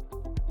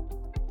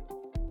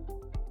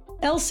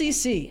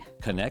 LCC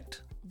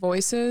Connect.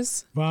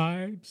 Voices,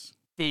 Vibes,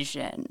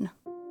 Vision.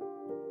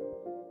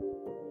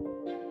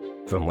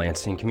 From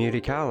Lansing Community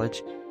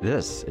College,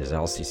 this is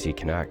LCC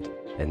Connect,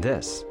 and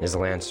this is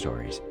Land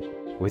Stories,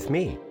 with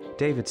me,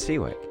 David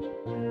Seawick.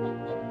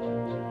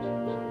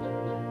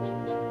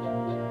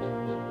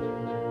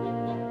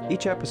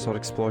 Each episode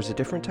explores a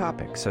different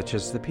topic, such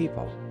as the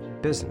people,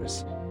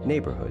 business,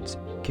 neighborhoods,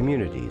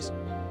 communities,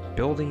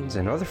 buildings,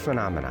 and other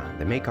phenomena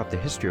that make up the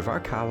history of our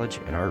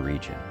college and our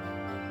region.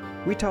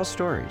 We tell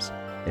stories,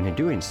 and in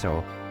doing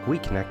so, we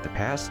connect the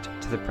past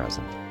to the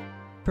present.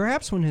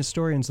 Perhaps when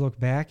historians look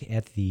back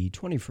at the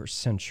 21st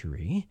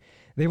century,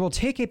 they will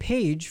take a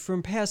page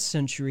from past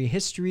century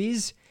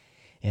histories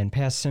and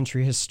past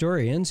century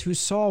historians who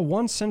saw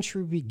one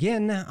century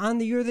begin on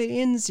the year that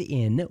ends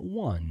in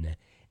 1,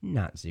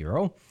 not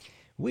 0.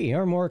 We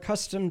are more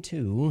accustomed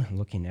to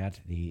looking at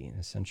the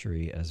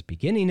century as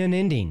beginning and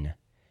ending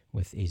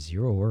with a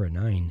 0 or a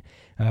 9,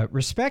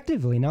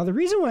 respectively. Now, the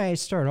reason why I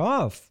start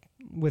off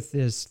with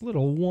this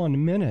little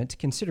 1-minute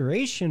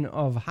consideration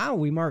of how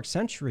we mark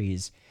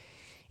centuries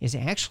is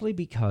actually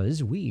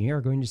because we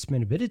are going to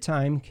spend a bit of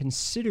time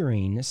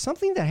considering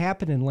something that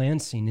happened in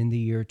Lansing in the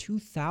year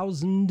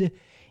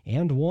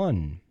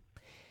 2001.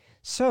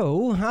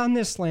 So, on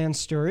this Land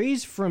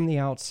Stories, from the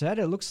outset,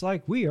 it looks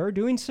like we are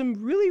doing some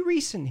really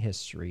recent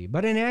history,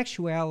 but in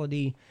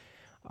actuality,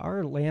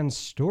 our land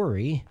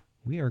story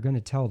we are going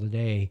to tell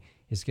today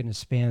is going to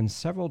span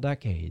several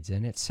decades,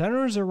 and it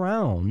centers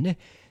around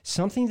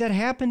something that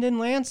happened in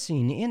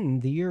Lansing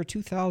in the year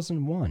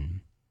 2001.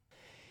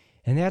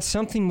 And that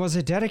something was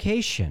a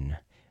dedication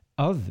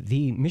of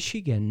the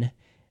Michigan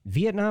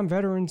Vietnam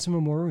Veterans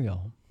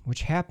Memorial,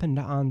 which happened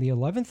on the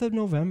 11th of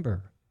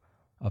November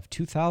of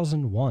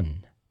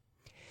 2001.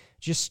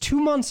 Just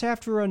 2 months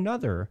after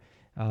another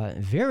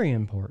very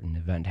important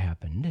event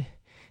happened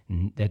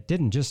that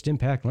didn't just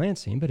impact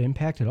Lansing, but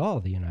impacted all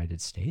of the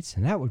United States,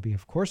 and that would be,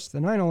 of course, the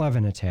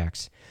 9/11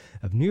 attacks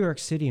of New York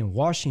City and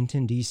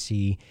Washington,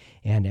 D.C.,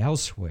 and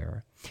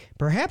elsewhere.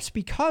 Perhaps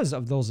because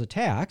of those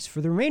attacks, for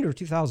the remainder of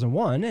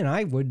 2001, and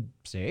I would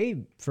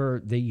say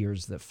for the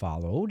years that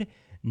followed,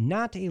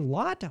 not a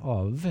lot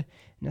of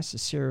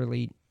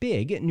necessarily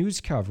big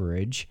news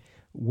coverage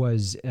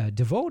was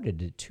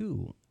devoted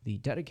to the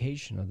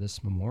dedication of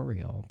this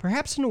memorial,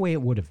 perhaps in a way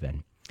it would have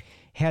been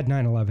had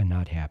 9/11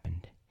 not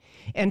happened.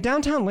 And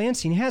downtown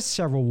Lansing has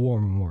several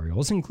war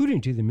memorials, including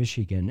to the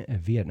Michigan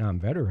Vietnam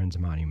Veterans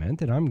Monument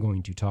that I'm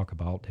going to talk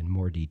about in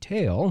more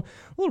detail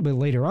a little bit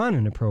later on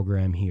in the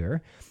program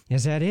here,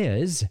 as that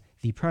is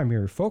the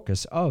primary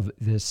focus of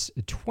this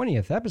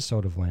 20th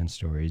episode of Land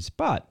Stories.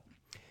 But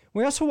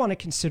we also want to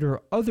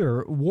consider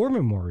other war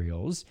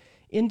memorials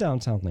in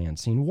downtown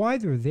Lansing, why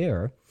they're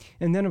there,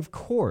 and then, of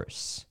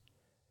course,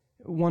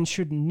 one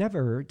should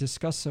never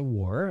discuss a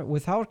war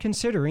without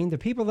considering the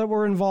people that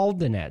were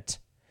involved in it.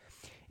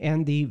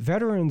 And the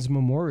veterans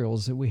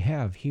memorials that we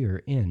have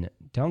here in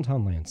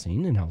downtown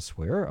Lansing and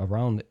elsewhere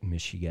around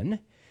Michigan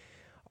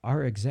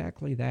are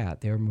exactly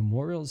that. They're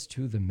memorials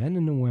to the men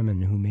and the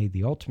women who made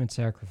the ultimate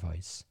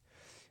sacrifice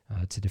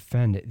to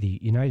defend the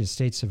United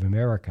States of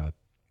America.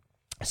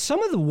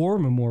 Some of the war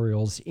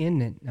memorials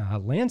in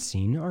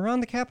Lansing are on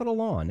the Capitol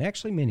lawn.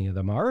 Actually, many of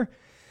them are.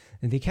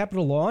 The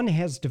Capitol lawn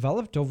has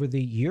developed over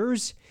the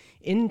years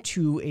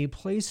into a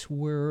place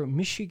where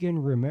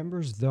Michigan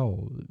remembers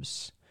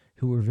those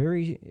who were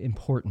very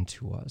important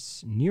to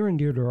us, near and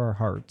dear to our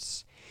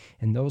hearts,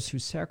 and those who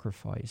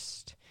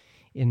sacrificed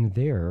in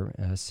their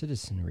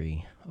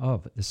citizenry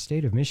of the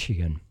state of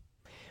Michigan.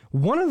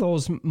 One of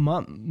those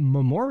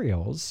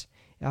memorials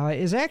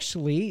is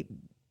actually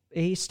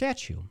a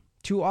statue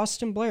to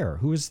Austin Blair,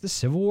 who is the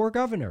Civil War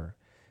governor.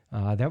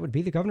 That would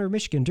be the governor of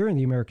Michigan during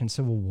the American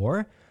Civil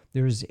War.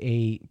 There's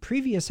a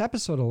previous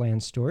episode of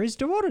Land Stories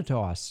devoted to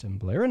Austin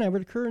Blair, and I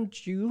would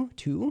encourage you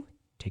to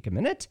take a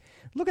minute,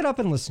 look it up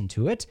and listen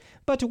to it,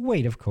 but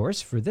wait, of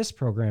course, for this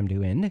program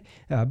to end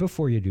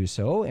before you do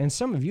so. And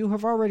some of you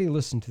have already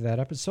listened to that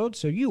episode,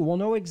 so you will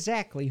know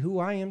exactly who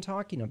I am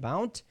talking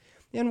about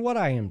and what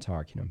I am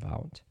talking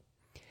about.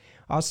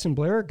 Austin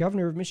Blair,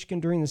 governor of Michigan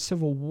during the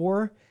Civil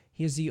War,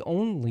 he is the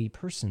only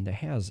person that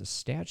has a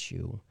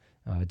statue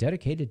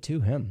dedicated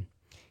to him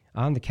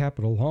on the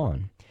Capitol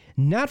lawn.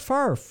 Not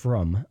far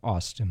from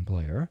Austin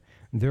Blair,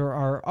 there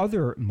are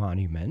other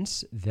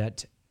monuments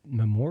that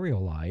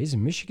memorialize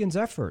Michigan's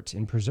efforts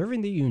in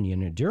preserving the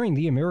Union during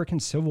the American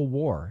Civil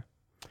War.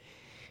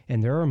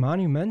 And there are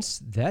monuments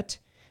that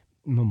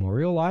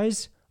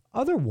memorialize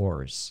other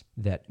wars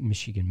that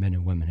Michigan men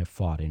and women have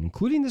fought in,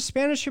 including the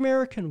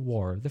Spanish-American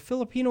War, the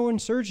Filipino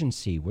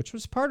insurgency, which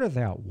was part of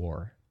that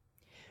war,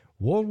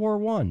 World War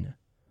I,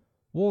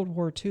 World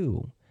War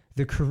II,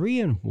 the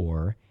Korean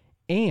War,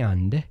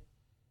 and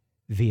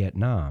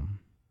Vietnam.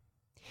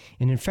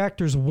 And in fact,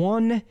 there's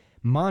one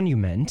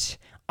monument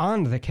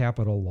on the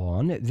Capitol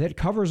lawn that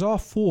covers all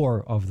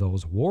 4 of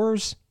those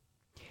wars.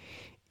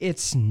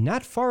 It's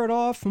not far at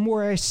all from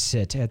where I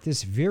sit at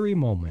this very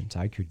moment.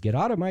 I could get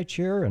out of my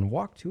chair and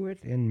walk to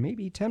it in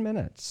maybe 10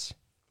 minutes.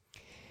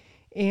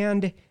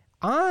 And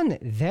on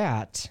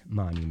that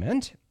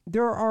monument,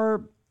 there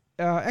are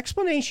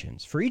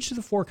explanations for each of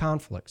the 4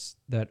 conflicts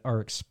that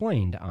are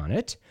explained on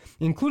it,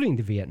 including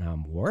the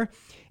Vietnam War.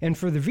 And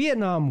for the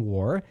Vietnam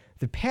War,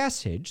 the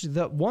passage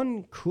that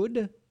one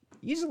could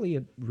easily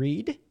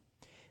read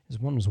as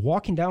one was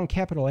walking down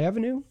Capitol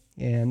Avenue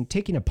and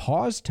taking a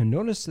pause to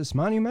notice this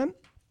monument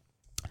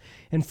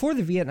And for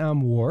the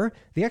Vietnam War,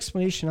 the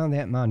explanation on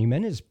that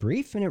monument is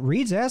brief, and it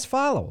reads as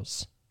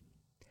follows.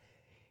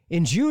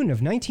 In June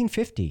of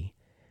 1950,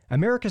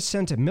 America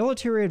sent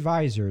military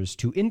advisors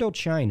to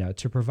Indochina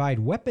to provide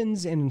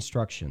weapons and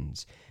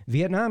instructions.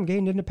 Vietnam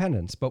gained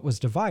independence, but was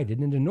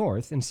divided into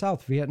North and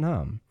South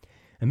Vietnam.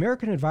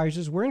 American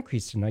advisors were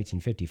increased in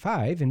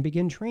 1955 and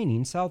began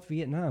training South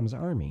Vietnam's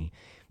army.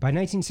 By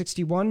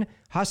 1961,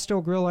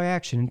 hostile guerrilla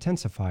action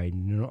intensified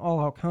in an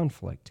all-out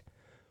conflict.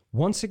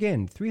 Once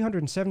again,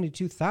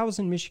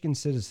 372,000 Michigan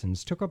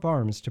citizens took up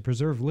arms to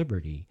preserve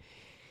liberty.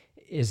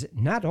 Is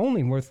not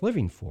only worth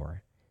living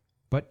for,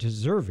 but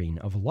deserving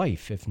of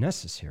life if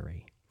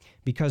necessary.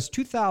 Because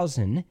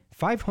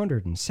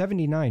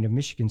 2,579 of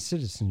Michigan's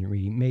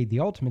citizenry made the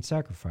ultimate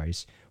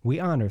sacrifice, we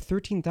honor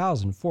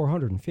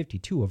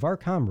 13,452 of our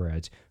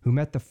comrades who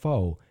met the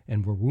foe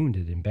and were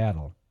wounded in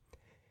battle.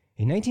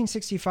 A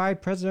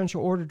 1965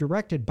 presidential order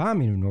directed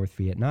bombing of North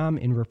Vietnam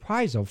in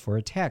reprisal for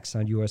attacks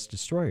on U.S.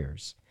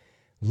 destroyers.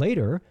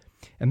 Later,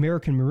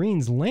 American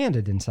Marines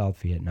landed in South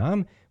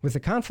Vietnam, with the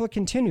conflict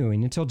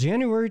continuing until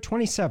January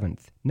 27,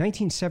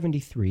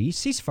 1973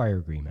 ceasefire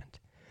agreement.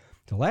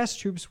 The last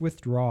troops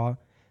withdraw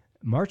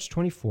March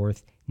 24,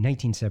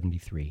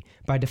 1973.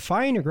 By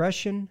defying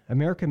aggression,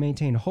 America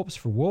maintained hopes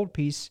for world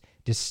peace,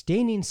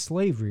 disdaining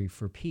slavery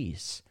for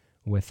peace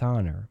with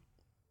honor.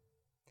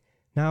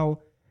 Now,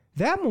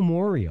 that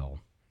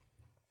memorial,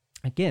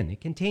 again, it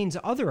contains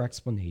other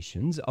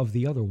explanations of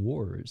the other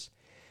wars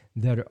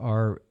that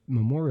are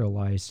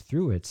memorialized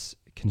through its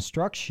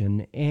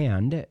construction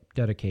and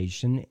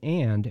dedication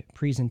and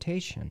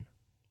presentation.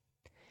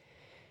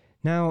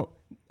 Now,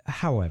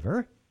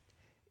 however,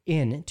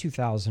 in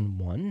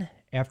 2001,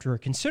 after a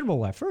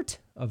considerable effort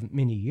of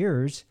many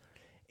years,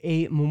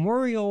 a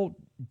memorial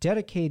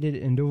dedicated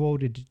and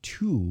devoted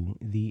to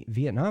the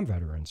Vietnam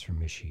veterans from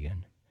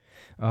Michigan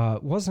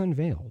was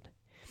unveiled.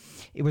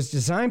 It was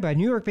designed by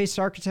New York-based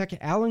architect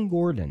Alan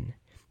Gordon.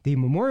 The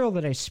memorial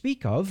that I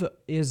speak of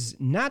is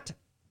not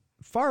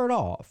far at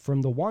all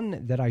from the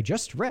one that I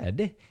just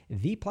read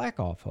the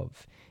plaque off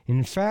of.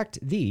 In fact,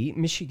 the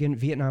Michigan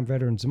Vietnam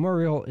Veterans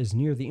Memorial is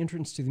near the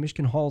entrance to the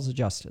Michigan Halls of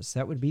Justice.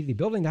 That would be the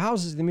building that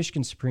houses the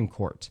Michigan Supreme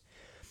Court.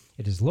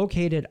 It is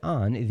located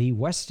on the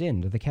west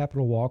end of the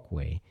Capitol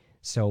Walkway,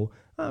 so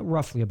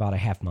roughly about a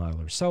half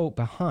mile or so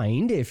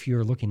behind, if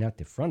you're looking at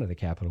the front of the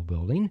Capitol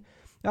building,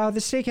 the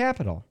state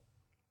capitol.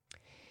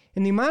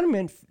 And the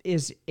monument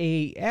is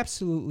a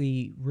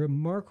absolutely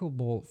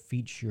remarkable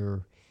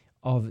feature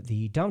of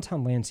the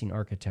downtown Lansing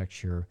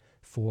architecture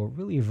for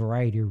really a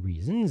variety of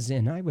reasons,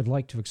 and I would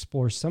like to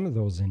explore some of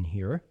those in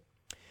here.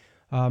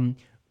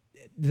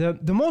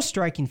 The most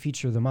striking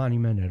feature of the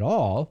monument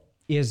are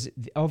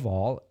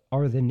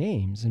the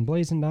names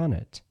emblazoned on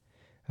it.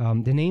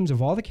 The names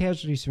of all the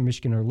casualties from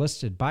Michigan are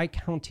listed by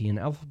county in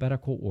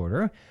alphabetical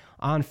order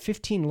on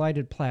 15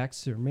 lighted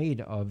plaques that are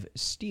made of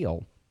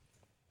steel.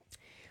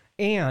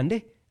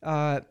 And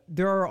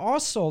there are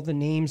also the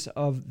names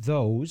of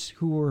those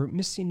who were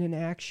missing in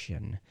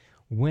action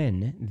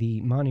when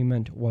the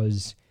monument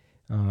was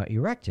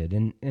erected.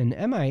 And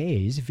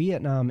MIAs,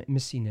 Vietnam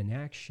Missing in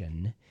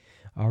Action,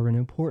 are an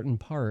important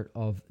part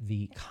of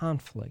the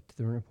conflict.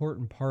 They're an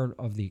important part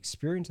of the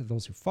experience of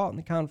those who fought in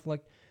the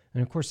conflict,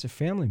 and of course the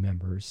family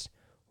members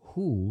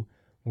who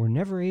were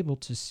never able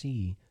to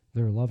see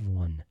their loved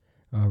one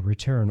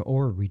return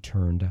or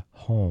returned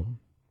home.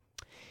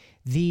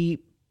 The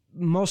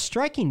most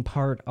striking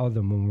part of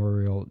the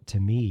memorial to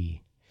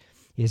me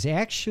is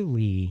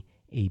actually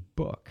a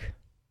book,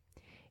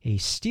 a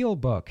steel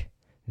book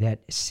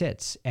that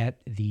sits at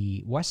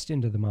the west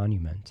end of the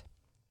monument.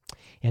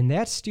 And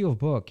that steel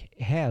book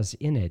has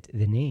in it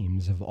the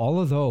names of all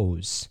of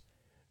those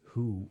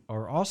who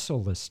are also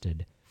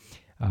listed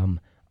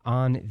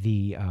on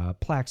the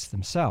plaques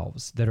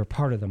themselves that are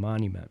part of the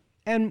monument.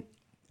 And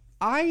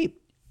I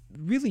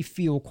really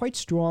feel quite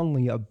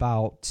strongly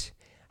about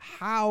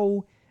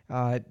how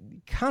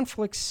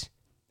conflicts,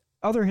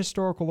 other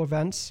historical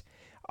events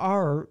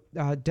are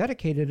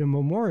dedicated and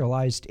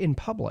memorialized in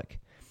public.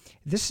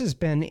 This has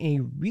been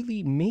a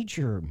really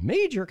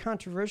major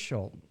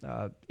controversial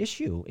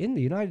issue in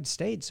the United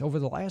States over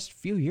the last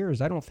few years.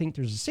 I don't think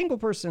there's a single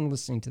person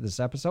listening to this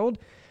episode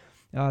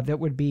that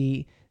would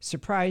be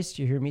surprised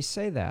to hear me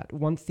say that.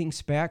 One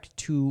thinks back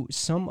to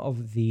some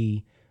of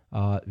the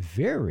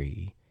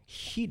very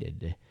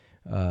heated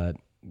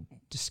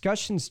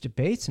discussions,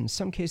 debates, in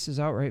some cases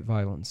outright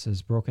violence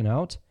has broken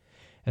out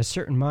as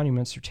certain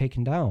monuments are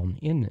taken down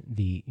in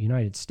the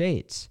United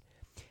States.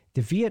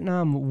 The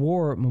Vietnam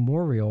War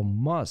Memorial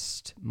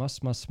must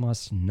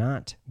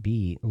not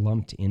be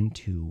lumped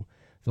into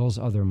those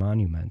other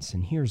monuments,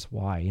 and here's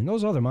why. And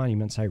those other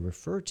monuments I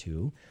refer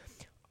to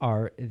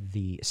are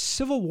the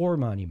Civil War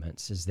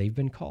monuments, as they've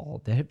been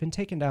called, that have been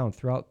taken down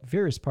throughout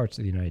various parts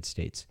of the United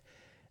States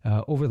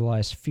over the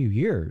last few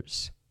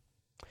years.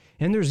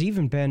 And there's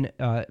even been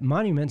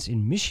monuments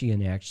in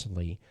Michigan,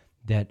 actually,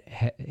 that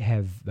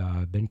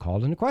have been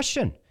called into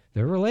question.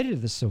 They're related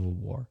to the Civil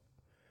War.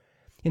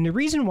 And the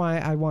reason why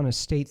I want to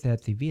state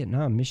that the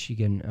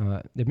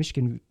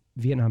Michigan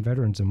Vietnam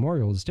Veterans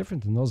Memorial is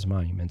different than those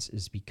monuments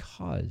is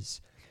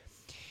because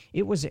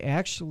it was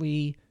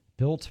actually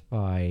built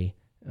by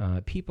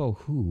people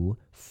who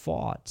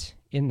fought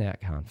in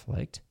that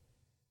conflict,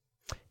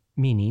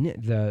 meaning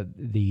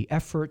the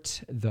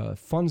effort, the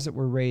funds that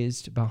were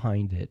raised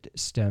behind it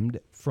stemmed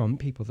from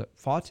people that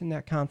fought in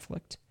that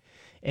conflict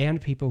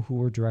and people who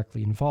were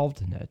directly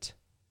involved in it.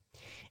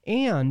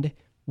 And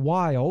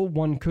while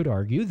one could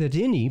argue that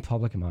any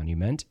public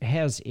monument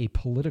has a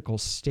political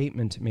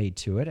statement made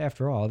to it,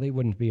 after all, they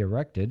wouldn't be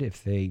erected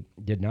if they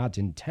did not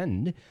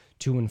intend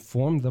to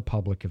inform the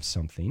public of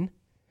something.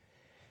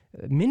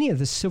 Many of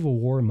the Civil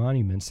War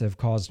monuments that have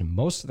caused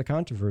most of the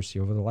controversy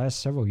over the last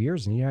several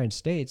years in the United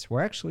States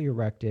were actually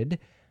erected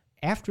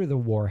after the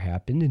war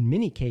happened, in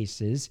many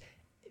cases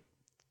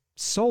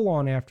so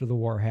long after the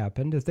war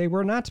happened that they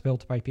were not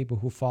built by people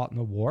who fought in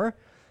the war,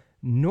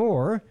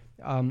 nor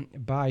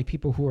by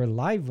people who were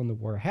alive when the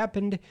war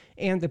happened,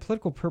 and the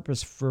political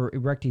purpose for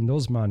erecting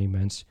those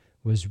monuments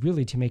was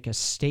really to make a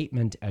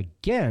statement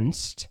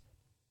against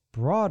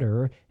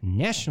broader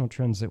national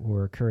trends that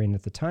were occurring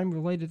at the time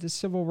related to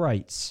civil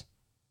rights.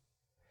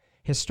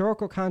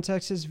 Historical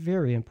context is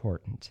very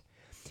important,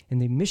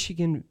 and the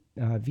Michigan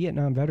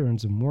Vietnam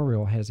Veterans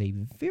Memorial has a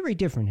very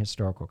different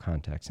historical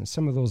context than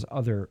some of those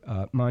other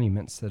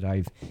monuments that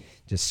I've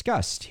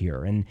discussed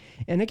here. And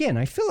again,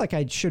 I feel like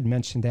I should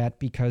mention that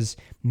because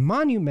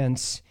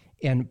monuments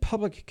and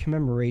public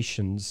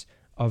commemorations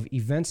of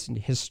events in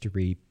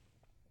history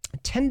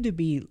tend to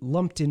be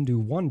lumped into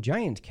one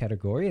giant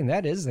category, and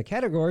that is the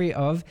category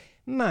of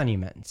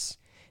monuments.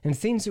 And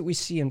things that we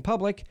see in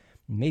public,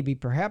 maybe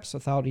perhaps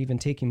without even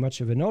taking much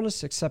of a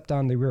notice, except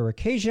on the rare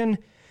occasion,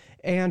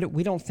 and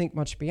we don't think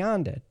much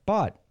beyond it.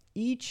 But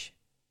each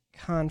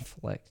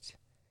conflict,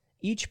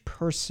 each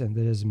person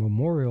that is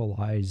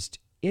memorialized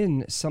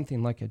in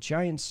something like a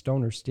giant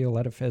stone or steel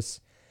edifice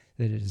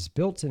that is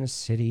built in a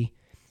city,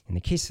 in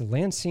the case of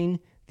Lansing,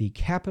 the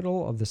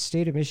capital of the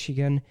state of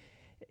Michigan,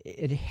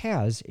 it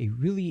has a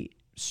really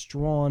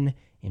strong,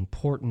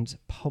 important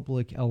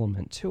public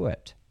element to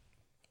it.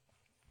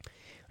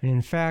 And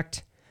in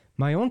fact,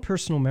 my own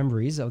personal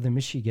memories of the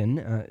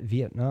Michigan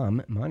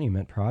Vietnam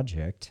Monument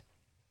Project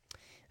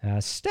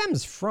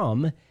stems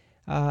from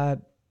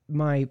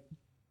my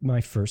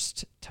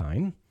first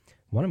time,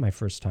 one of my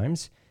first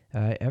times,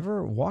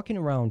 ever walking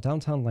around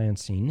downtown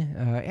Lansing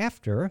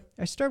after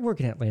I started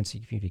working at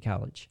Lansing Community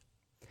College.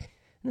 And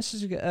this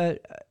is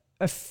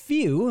a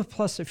few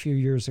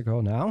years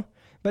ago now,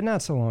 but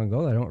not so long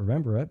ago, I don't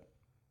remember it.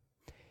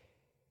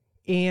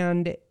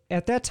 And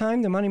at that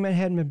time, the monument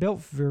hadn't been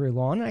built for very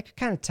long, and I could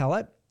kind of tell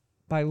it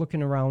by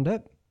looking around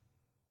it.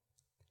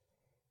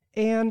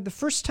 And the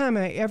first time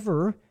I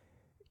ever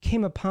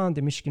came upon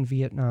the Michigan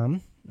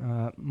Vietnam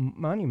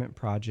Monument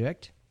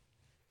Project,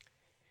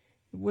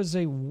 it was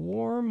a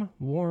warm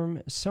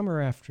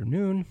summer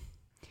afternoon,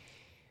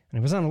 and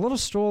I was on a little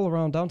stroll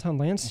around downtown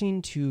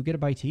Lansing to get a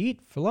bite to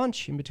eat for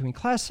lunch in between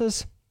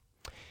classes,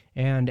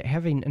 and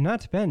having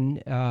not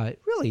spent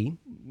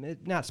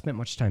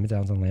much time in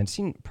downtown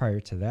Lansing prior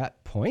to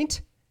that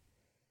point,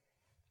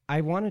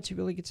 I wanted to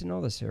really get to know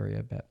this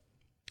area a bit.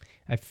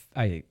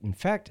 I in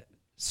fact,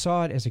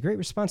 saw it as a great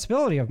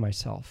responsibility of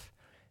myself,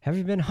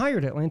 having been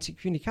hired at Lansing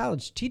Community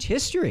College to teach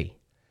history,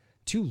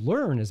 to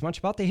learn as much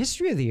about the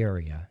history of the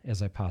area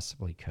as I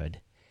possibly could.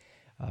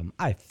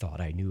 I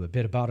thought I knew a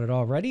bit about it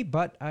already,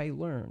 but I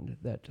learned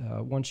that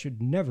one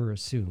should never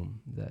assume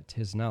that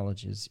his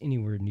knowledge is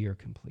anywhere near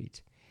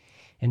complete.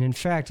 And in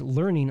fact,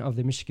 learning of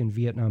the Michigan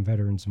Vietnam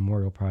Veterans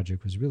Memorial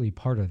Project was really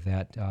part of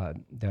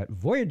that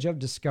voyage of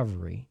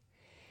discovery.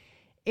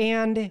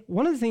 And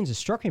one of the things that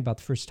struck me about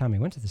the first time I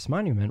went to this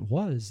monument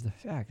was the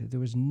fact that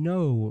there was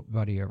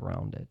nobody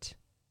around it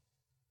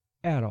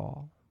at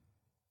all.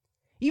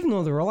 Even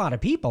though there were a lot of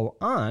people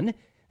on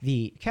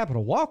the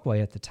Capitol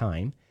Walkway at the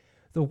time,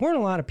 there weren't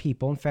a lot of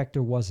people. In fact,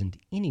 there wasn't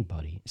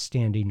anybody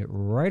standing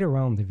right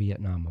around the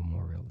Vietnam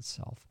Memorial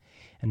itself.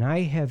 And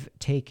I have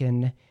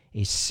taken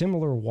a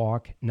similar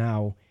walk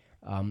now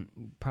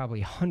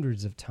probably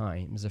hundreds of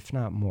times, if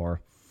not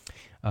more,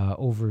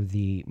 over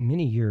the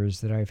many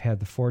years that I've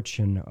had the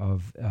fortune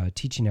of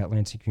teaching at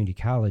Lansing Community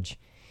College.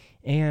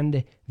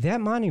 And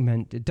that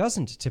monument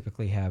doesn't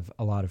typically have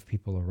a lot of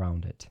people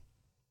around it.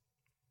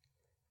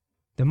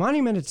 The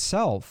monument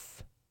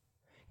itself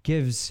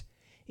gives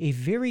a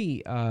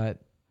very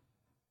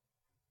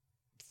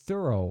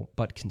thorough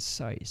but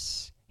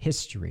concise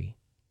history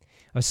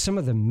of some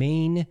of the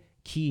main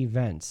key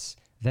events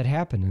that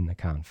happened in the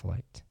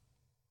conflict.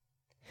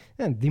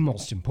 And the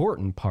most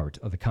important part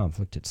of the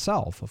conflict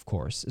itself, of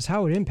course, is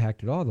how it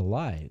impacted all the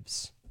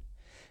lives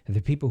of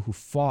the people who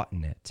fought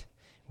in it,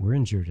 were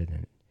injured in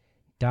it,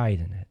 died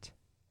in it,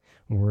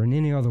 or were in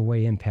any other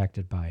way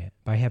impacted by it,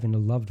 by having a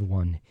loved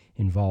one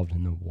involved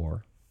in the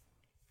war.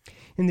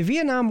 And the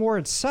Vietnam War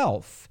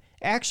itself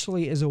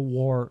actually is a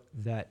war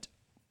that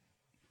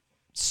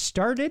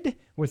started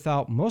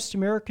without most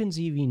Americans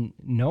even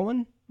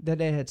knowing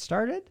that it had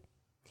started.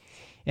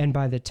 And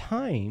by the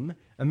time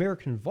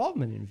American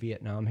involvement in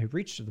Vietnam had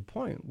reached to the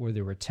point where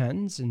there were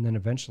tens and then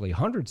eventually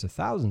hundreds of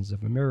thousands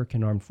of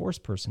American armed force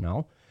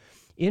personnel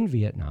in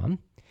Vietnam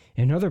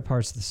and other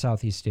parts of the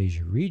Southeast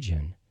Asia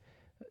region,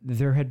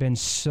 there had been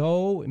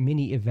so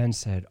many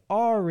events that had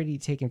already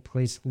taken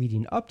place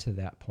leading up to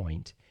that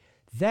point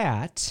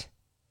that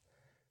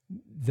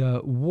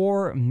the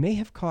war may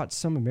have caught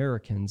some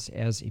Americans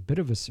as a bit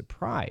of a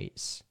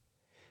surprise.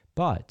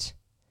 But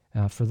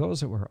for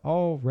those that were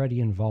already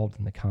involved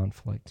in the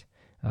conflict,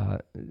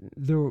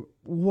 there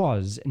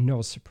was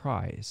no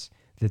surprise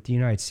that the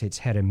United States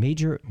had a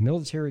major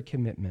military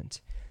commitment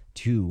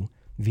to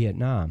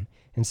Vietnam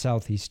and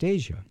Southeast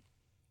Asia.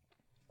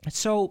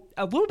 So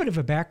a little bit of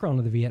a background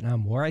of the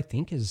Vietnam War, I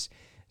think, is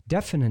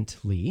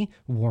definitely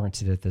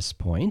warranted at this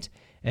point.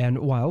 And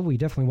while we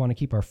definitely want to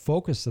keep our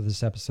focus of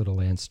this episode of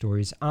Land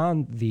Stories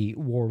on the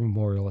war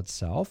memorial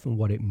itself and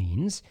what it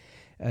means,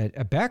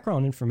 a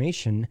background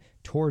information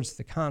towards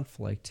the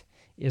conflict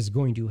is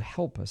going to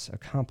help us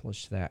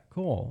accomplish that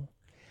goal.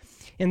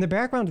 And the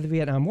background of the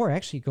Vietnam War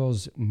actually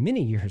goes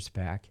many years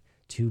back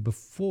to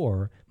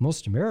before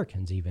most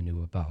Americans even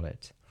knew about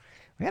it.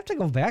 We have to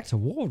go back to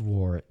World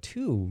War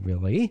II,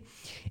 really,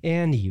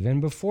 and even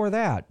before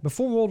that.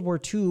 Before World War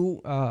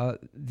II,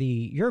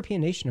 the European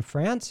nation of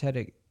France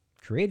had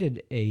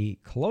created a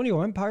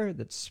colonial empire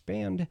that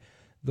spanned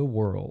the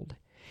world.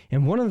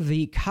 And one of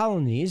the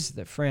colonies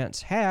that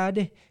France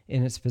had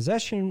in its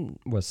possession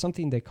was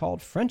something they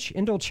called French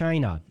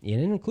Indochina. It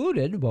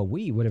included what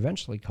we would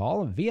eventually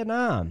call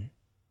Vietnam.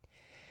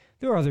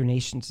 There are other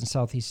nations in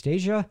Southeast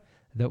Asia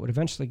that would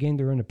eventually gain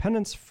their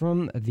independence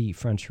from the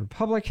French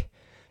Republic,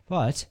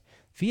 but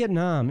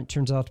Vietnam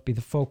turns out to be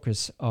the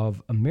focus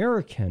of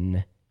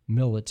American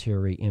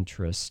military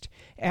interest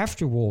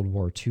after World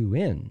War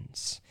II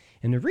ends.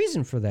 And the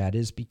reason for that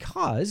is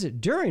because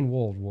during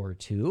World War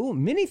II,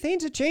 many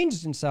things had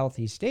changed in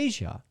Southeast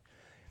Asia,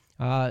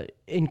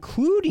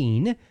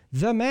 including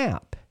the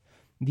map.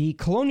 The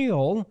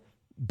colonial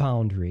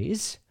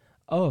boundaries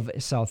of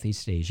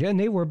Southeast Asia, and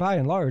they were by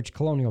and large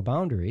colonial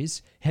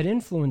boundaries, had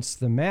influenced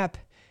the map,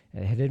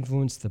 had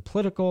influenced the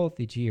political,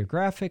 the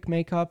geographic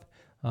makeup,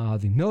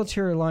 the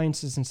military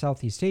alliances in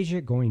Southeast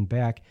Asia going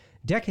back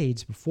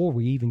decades before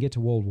we even get to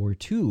World War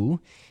II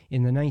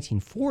in the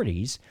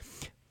 1940s.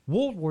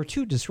 World War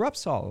II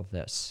disrupts all of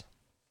this.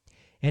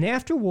 And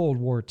after World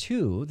War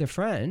II, the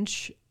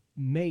French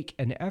make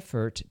an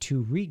effort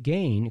to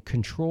regain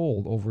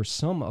control over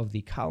some of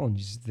the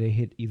colonies they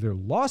had either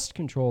lost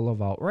control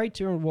of outright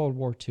during World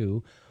War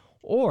II,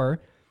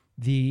 or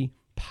the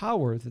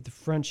power that the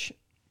French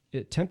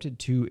attempted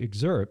to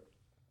exert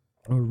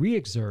or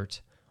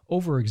re-exert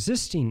over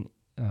existing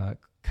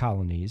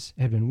colonies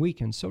had been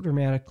weakened so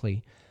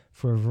dramatically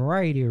for a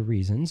variety of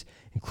reasons,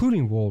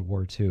 including World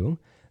War II,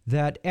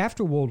 that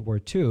after World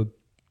War II,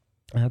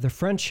 the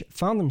French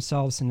found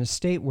themselves in a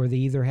state where they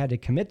either had to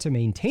commit to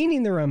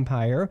maintaining their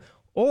empire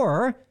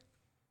or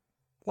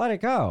let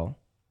it go.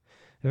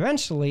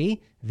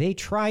 Eventually, they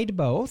tried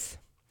both,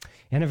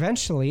 and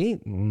eventually,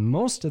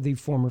 most of the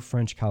former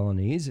French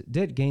colonies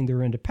did gain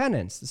their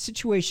independence. The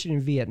situation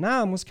in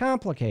Vietnam was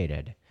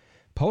complicated.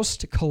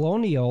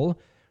 Post-colonial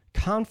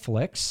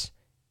conflicts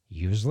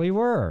usually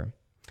were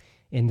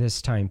in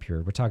this time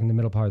period. We're talking the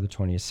middle part of the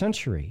 20th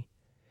century.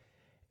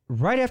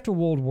 Right after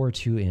World War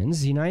II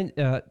ends,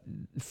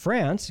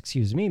 France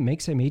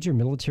makes a major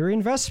military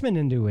investment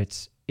into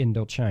its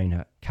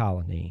Indochina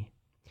colony.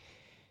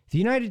 The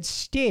United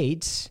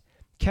States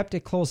kept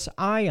a close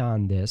eye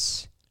on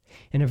this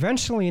and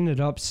eventually ended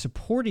up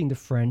supporting the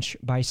French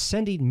by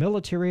sending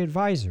military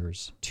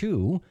advisors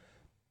to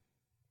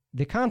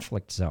the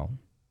conflict zone.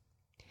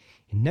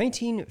 In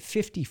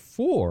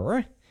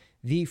 1954,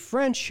 the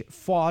French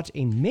fought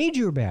a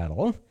major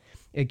battle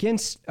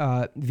against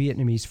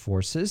Vietnamese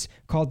forces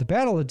called the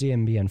Battle of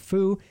Dien Bien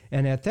Phu,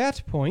 and at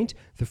that point,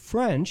 the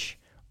French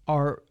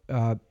are,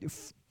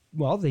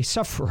 they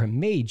suffer a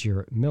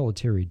major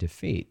military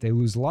defeat. They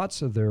lose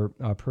lots of their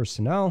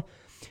personnel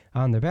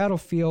on the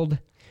battlefield.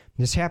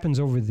 This happens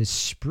over the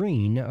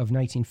spring of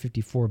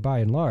 1954 by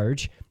and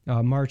large,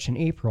 March and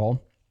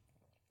April.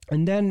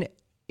 And then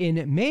in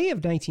May of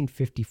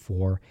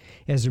 1954,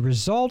 as a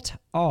result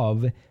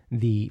of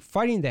the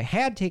fighting that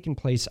had taken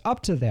place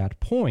up to that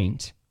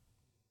point,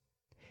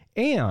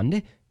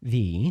 and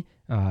the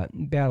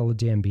Battle of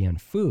Dien Bien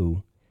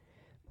Phu,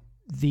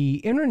 the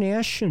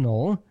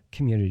international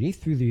community,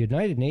 through the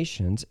United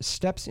Nations,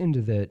 steps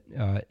into the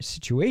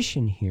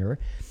situation here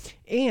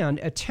and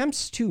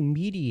attempts to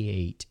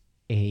mediate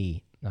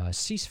a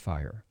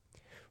ceasefire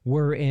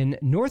wherein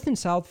North and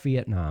South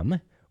Vietnam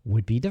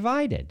would be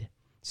divided.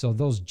 So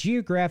those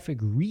geographic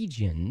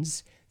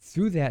regions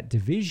through that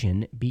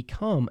division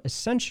become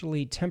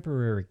essentially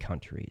temporary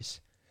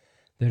countries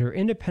that are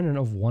independent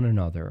of one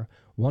another.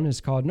 One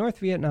is called North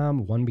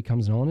Vietnam, one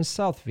becomes known as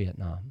South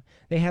Vietnam.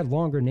 They had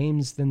longer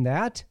names than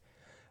that,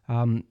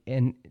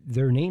 and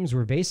their names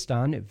were based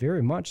on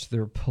very much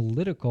their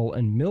political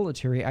and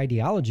military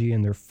ideology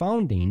and their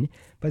founding.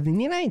 But in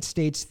the United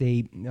States,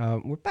 they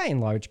were by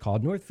and large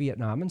called North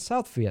Vietnam and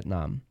South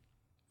Vietnam.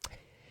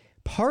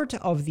 part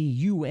of the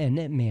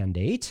UN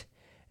mandate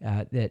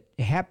that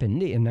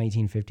happened in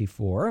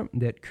 1954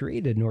 that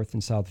created North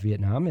and South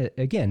Vietnam,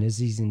 again, as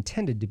these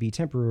intended to be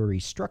temporary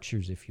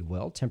structures, if you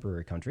will,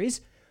 temporary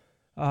countries,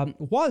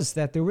 was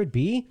that there would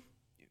be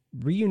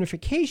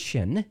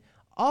reunification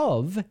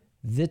of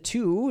the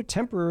two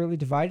temporarily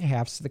divided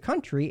halves of the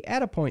country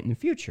at a point in the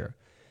future.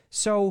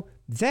 So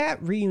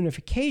that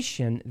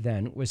reunification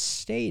then was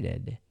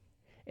stated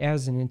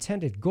as an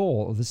intended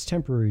goal of this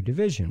temporary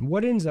division.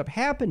 What ends up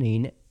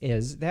happening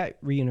is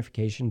that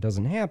reunification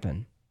doesn't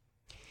happen.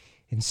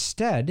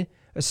 Instead,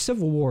 a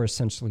civil war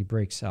essentially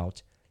breaks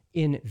out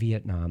in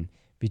Vietnam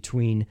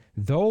between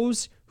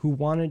those who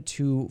wanted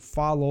to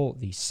follow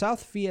the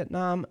South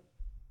Vietnam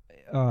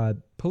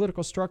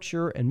political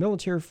structure and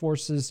military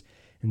forces,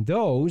 and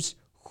those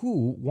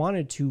who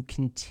wanted to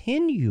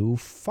continue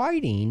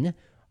fighting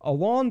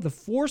along the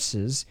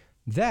forces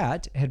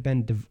that had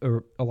been,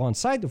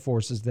 alongside the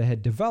forces that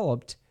had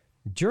developed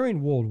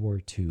during World War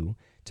II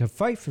to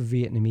fight for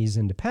Vietnamese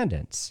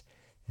independence.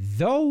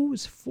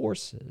 Those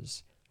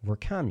forces were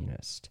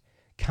communist.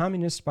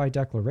 Communist by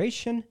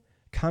declaration,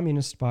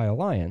 communist by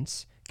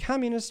alliance,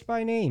 communist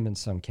by name in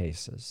some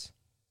cases.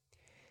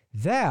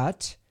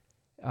 That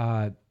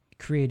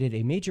created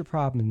a major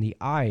problem in the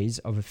eyes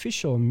of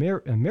official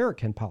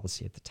American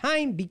policy at the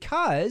time,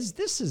 because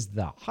this is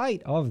the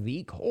height of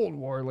the Cold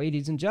War,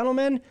 ladies and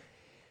gentlemen.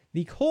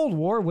 The Cold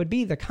War would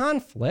be the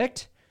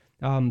conflict,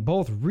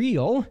 both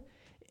real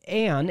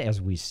and, as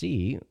we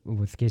see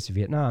with the case of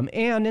Vietnam,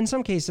 and in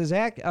some cases,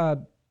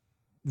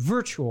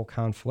 virtual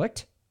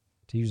conflict,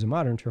 to use a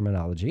modern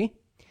terminology,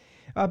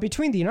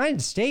 between the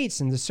United States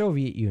and the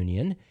Soviet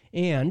Union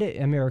and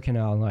American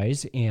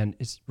allies and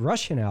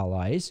Russian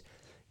allies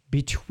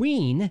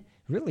between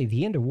really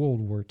the end of World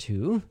War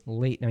II,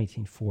 late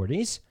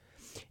 1940s,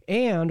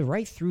 and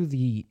right through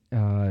the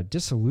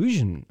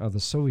dissolution of the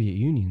Soviet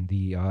Union,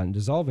 the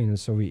dissolving of the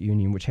Soviet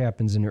Union, which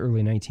happens in the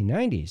early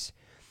 1990s.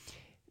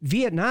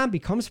 Vietnam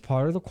becomes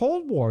part of the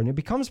Cold War, and it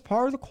becomes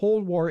part of the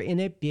Cold War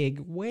in a big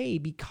way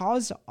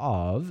because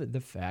of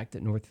the fact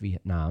that North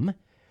Vietnam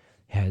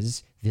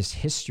has this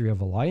history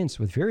of alliance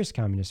with various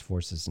communist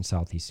forces in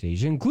Southeast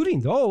Asia, including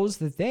those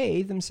that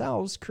they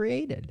themselves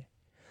created.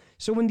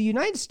 So when the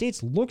United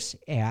States looks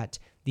at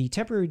the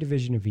temporary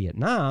division of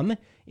Vietnam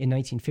in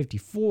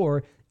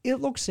 1954, it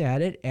looks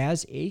at it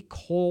as a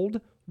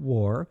Cold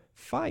War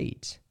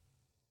fight.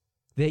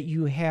 That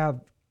you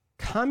have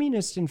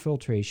communist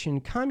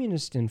infiltration,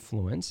 communist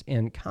influence,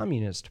 and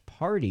communist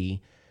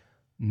party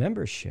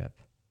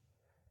membership,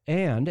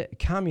 and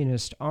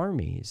communist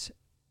armies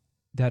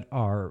that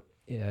are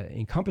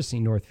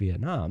encompassing North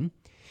Vietnam.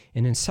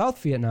 And in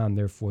South Vietnam,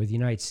 therefore, the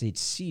United States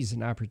sees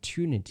an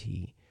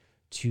opportunity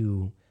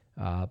to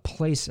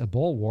place a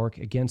bulwark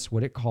against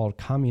what it called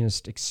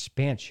communist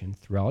expansion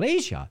throughout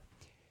Asia.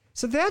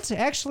 So that's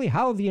actually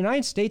how the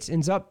United States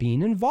ends up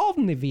being involved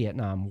in the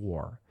Vietnam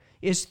War,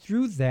 is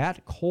through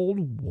that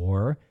Cold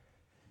War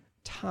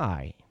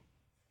tie,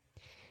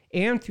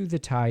 and through the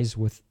ties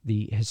with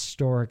the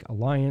historic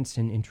alliance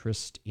and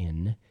interest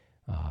in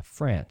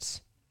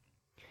France.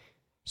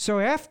 So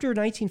after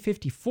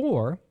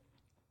 1954,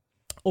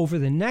 over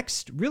the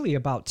next really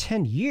about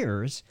 10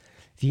 years,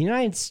 the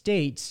United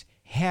States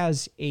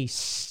has a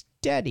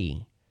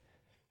steady,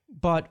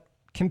 but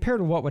compared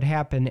to what would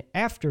happen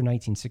after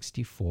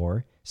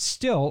 1964,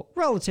 still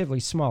relatively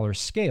smaller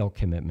scale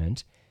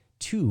commitment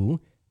to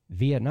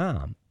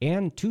Vietnam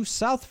and to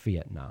South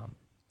Vietnam.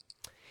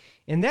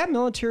 And that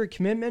military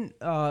commitment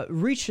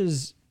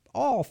reaches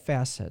all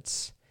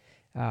facets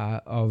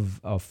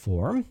of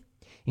form,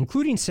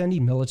 including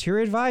sending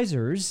military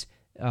advisors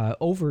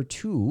over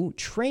to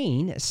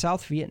train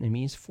South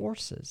Vietnamese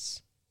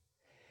forces.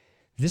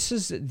 This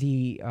is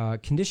the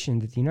condition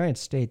that the United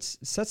States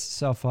sets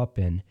itself up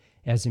in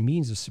as a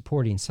means of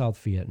supporting South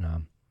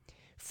Vietnam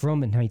from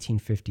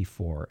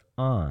 1954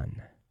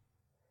 on.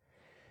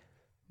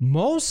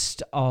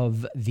 Most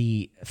of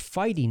the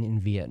fighting in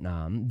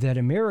Vietnam that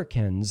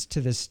Americans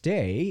to this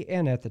day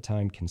and at the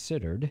time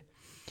considered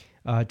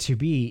to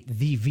be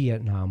the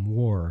Vietnam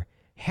War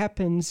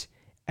happens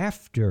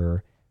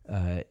after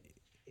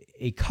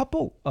a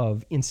couple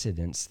of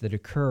incidents that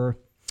occur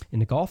in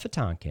the Gulf of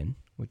Tonkin,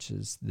 which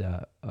is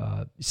the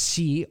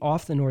sea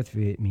off the North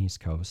Vietnamese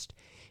coast,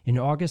 in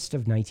August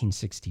of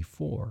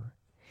 1964.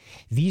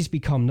 These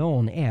become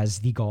known as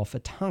the Gulf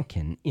of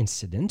Tonkin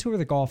incident or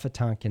the Gulf of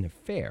Tonkin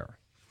affair.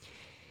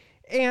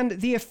 And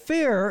the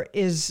affair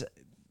is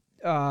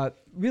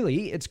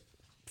really, it's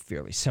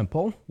fairly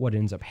simple what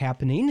ends up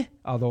happening,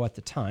 although at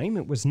the time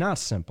it was not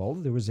simple.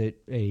 There was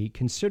a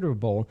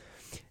considerable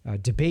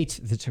debate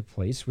that took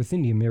place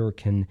within the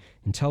American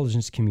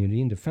intelligence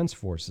community and defense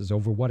forces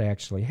over what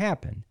actually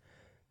happened.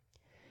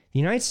 The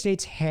United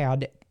States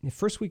had, the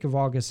first week of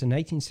August in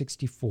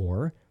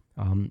 1964,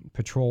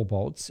 patrol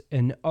boats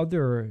and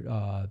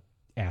other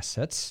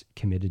assets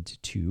committed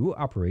to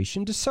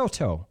Operation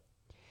DeSoto,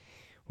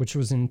 which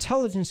was an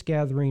intelligence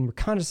gathering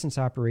reconnaissance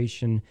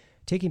operation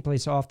taking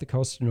place off the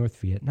coast of North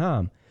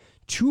Vietnam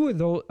Two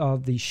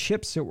of the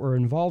ships that were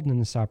involved in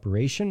this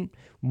operation,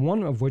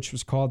 one of which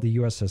was called the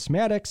USS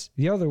Maddox,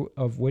 the other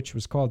of which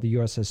was called the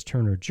USS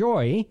Turner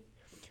Joy,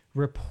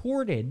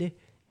 reported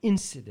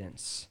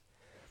incidents.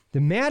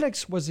 The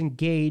Maddox was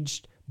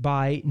engaged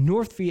by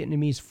North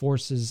Vietnamese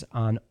forces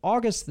on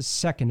August the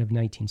 2nd of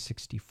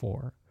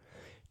 1964.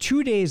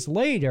 2 days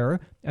later,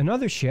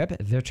 another ship,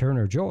 the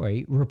Turner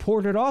Joy,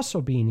 reported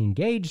also being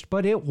engaged,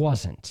 but it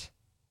wasn't.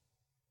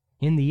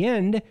 In the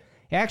end,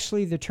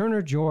 actually, the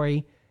Turner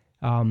Joy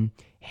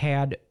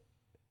had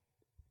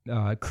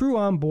crew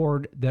on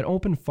board that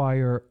opened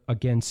fire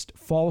against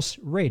false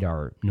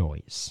radar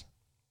noise.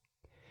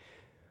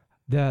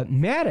 The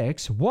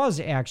Maddox was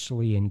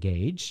actually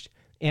engaged,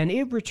 and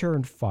it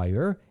returned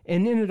fire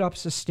and ended up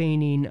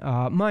sustaining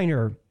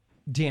minor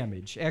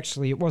damage.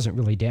 Actually, it wasn't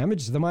really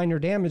damage. The minor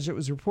damage that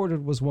was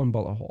reported was one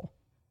bullet hole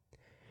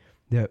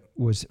that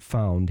was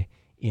found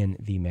in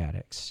the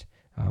Maddox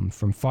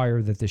from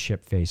fire that the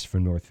ship faced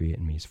from North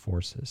Vietnamese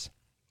forces.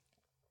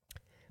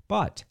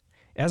 But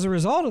as a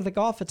result of the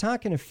Gulf of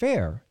Tonkin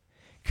affair,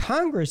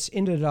 Congress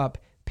ended up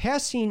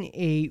passing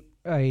a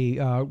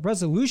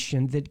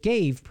resolution that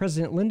gave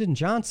President Lyndon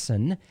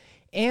Johnson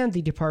and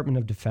the Department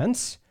of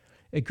Defense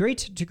a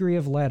great degree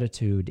of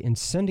latitude in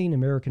sending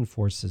American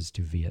forces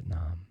to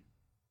Vietnam.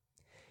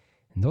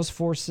 And those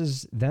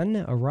forces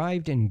then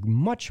arrived in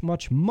much,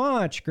 much,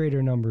 much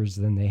greater numbers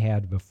than they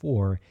had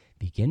before,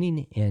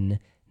 beginning in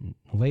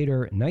later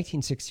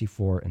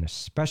 1964 and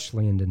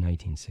especially into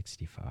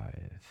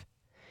 1965.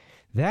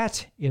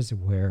 That is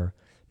where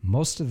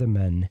most of the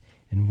men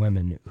and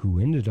women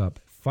who ended up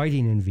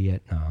fighting in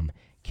Vietnam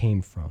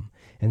came from.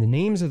 And the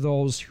names of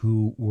those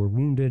who were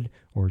wounded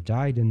or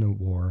died in the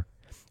war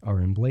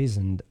are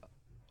emblazoned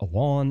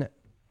along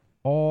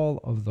all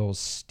of those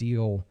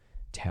steel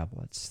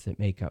tablets that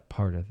make up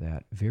part of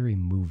that very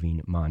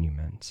moving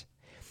monument.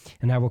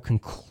 And I will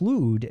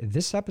conclude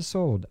this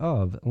episode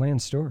of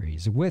Land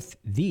Stories with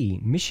the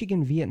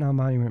Michigan Vietnam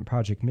Monument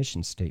Project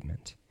mission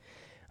statement,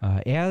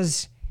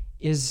 as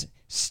is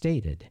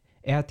stated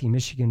at the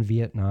Michigan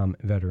Vietnam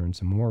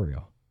Veterans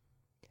Memorial.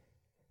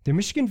 The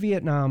Michigan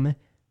Vietnam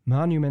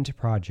Monument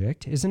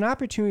Project is an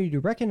opportunity to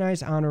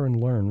recognize, honor, and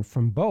learn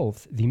from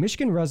both the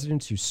Michigan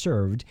residents who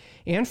served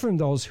and from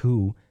those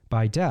who,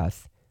 by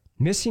death,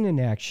 missing in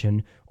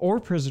action, or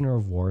prisoner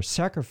of war,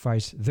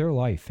 sacrificed their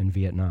life in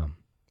Vietnam.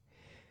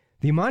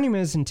 The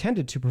monument is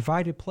intended to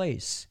provide a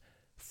place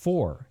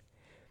for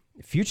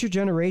future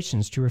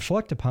generations to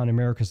reflect upon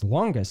America's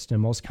longest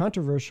and most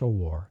controversial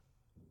war,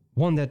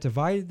 one that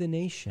divided the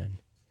nation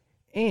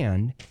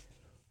and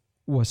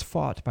was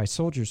fought by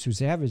soldiers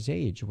whose average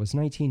age was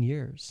 19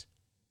 years.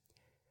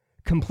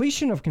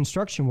 Completion of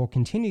construction will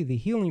continue the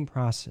healing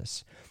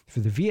process for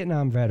the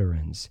Vietnam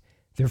veterans,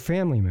 their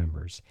family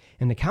members,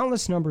 and the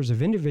countless numbers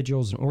of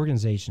individuals and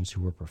organizations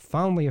who were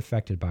profoundly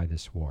affected by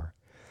this war.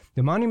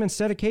 The monument's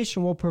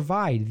dedication will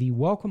provide the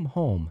welcome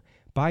home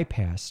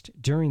bypassed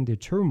during the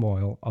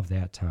turmoil of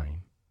that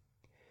time.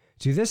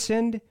 To this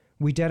end,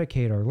 we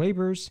dedicate our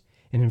labors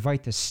and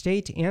invite the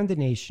state and the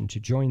nation to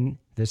join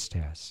this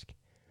task.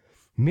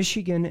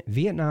 Michigan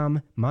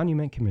Vietnam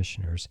Monument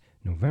Commissioners,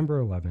 November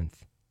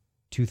 11th,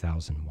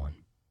 2001.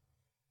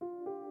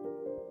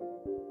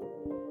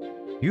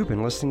 You've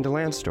been listening to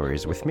Land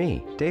Stories with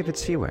me, David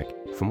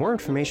Seawick. For more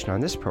information on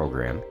this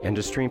program and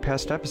to stream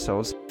past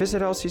episodes,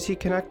 visit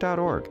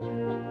lccconnect.org.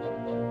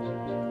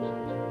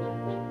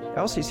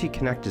 LCC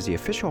Connect is the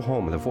official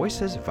home of the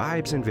voices,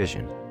 vibes, and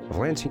vision of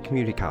Lansing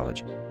Community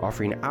College,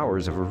 offering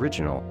hours of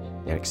original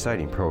and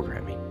exciting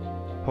programming.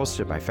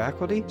 Hosted by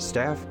faculty,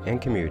 staff,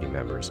 and community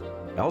members,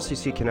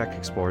 LCC Connect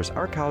explores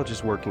our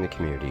college's work in the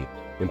community,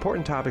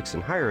 important topics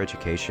in higher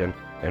education,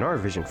 and our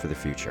vision for the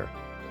future.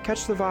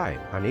 Catch the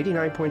vibe on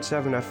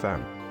 89.7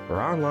 FM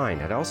or online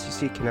at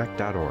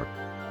lccconnect.org.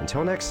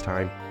 Until next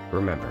time,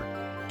 remember,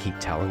 keep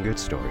telling good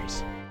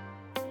stories.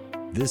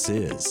 This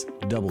is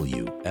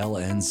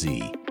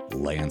WLNZ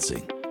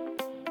Lansing.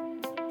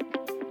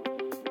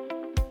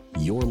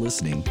 You're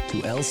listening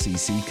to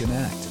LCC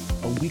Connect,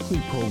 a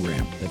weekly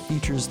program that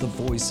features the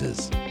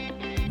voices,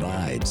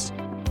 vibes,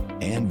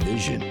 and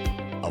vision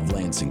of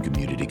Lansing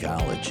Community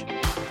College.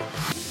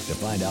 To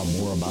find out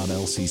more about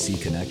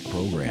LCC Connect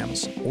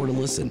programs or to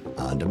listen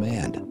on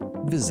demand,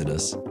 visit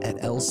us at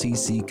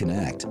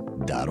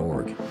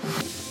lccconnect.org.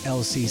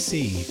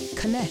 LCC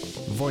Connect.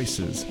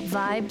 Voices,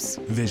 Vibes,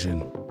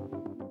 Vision.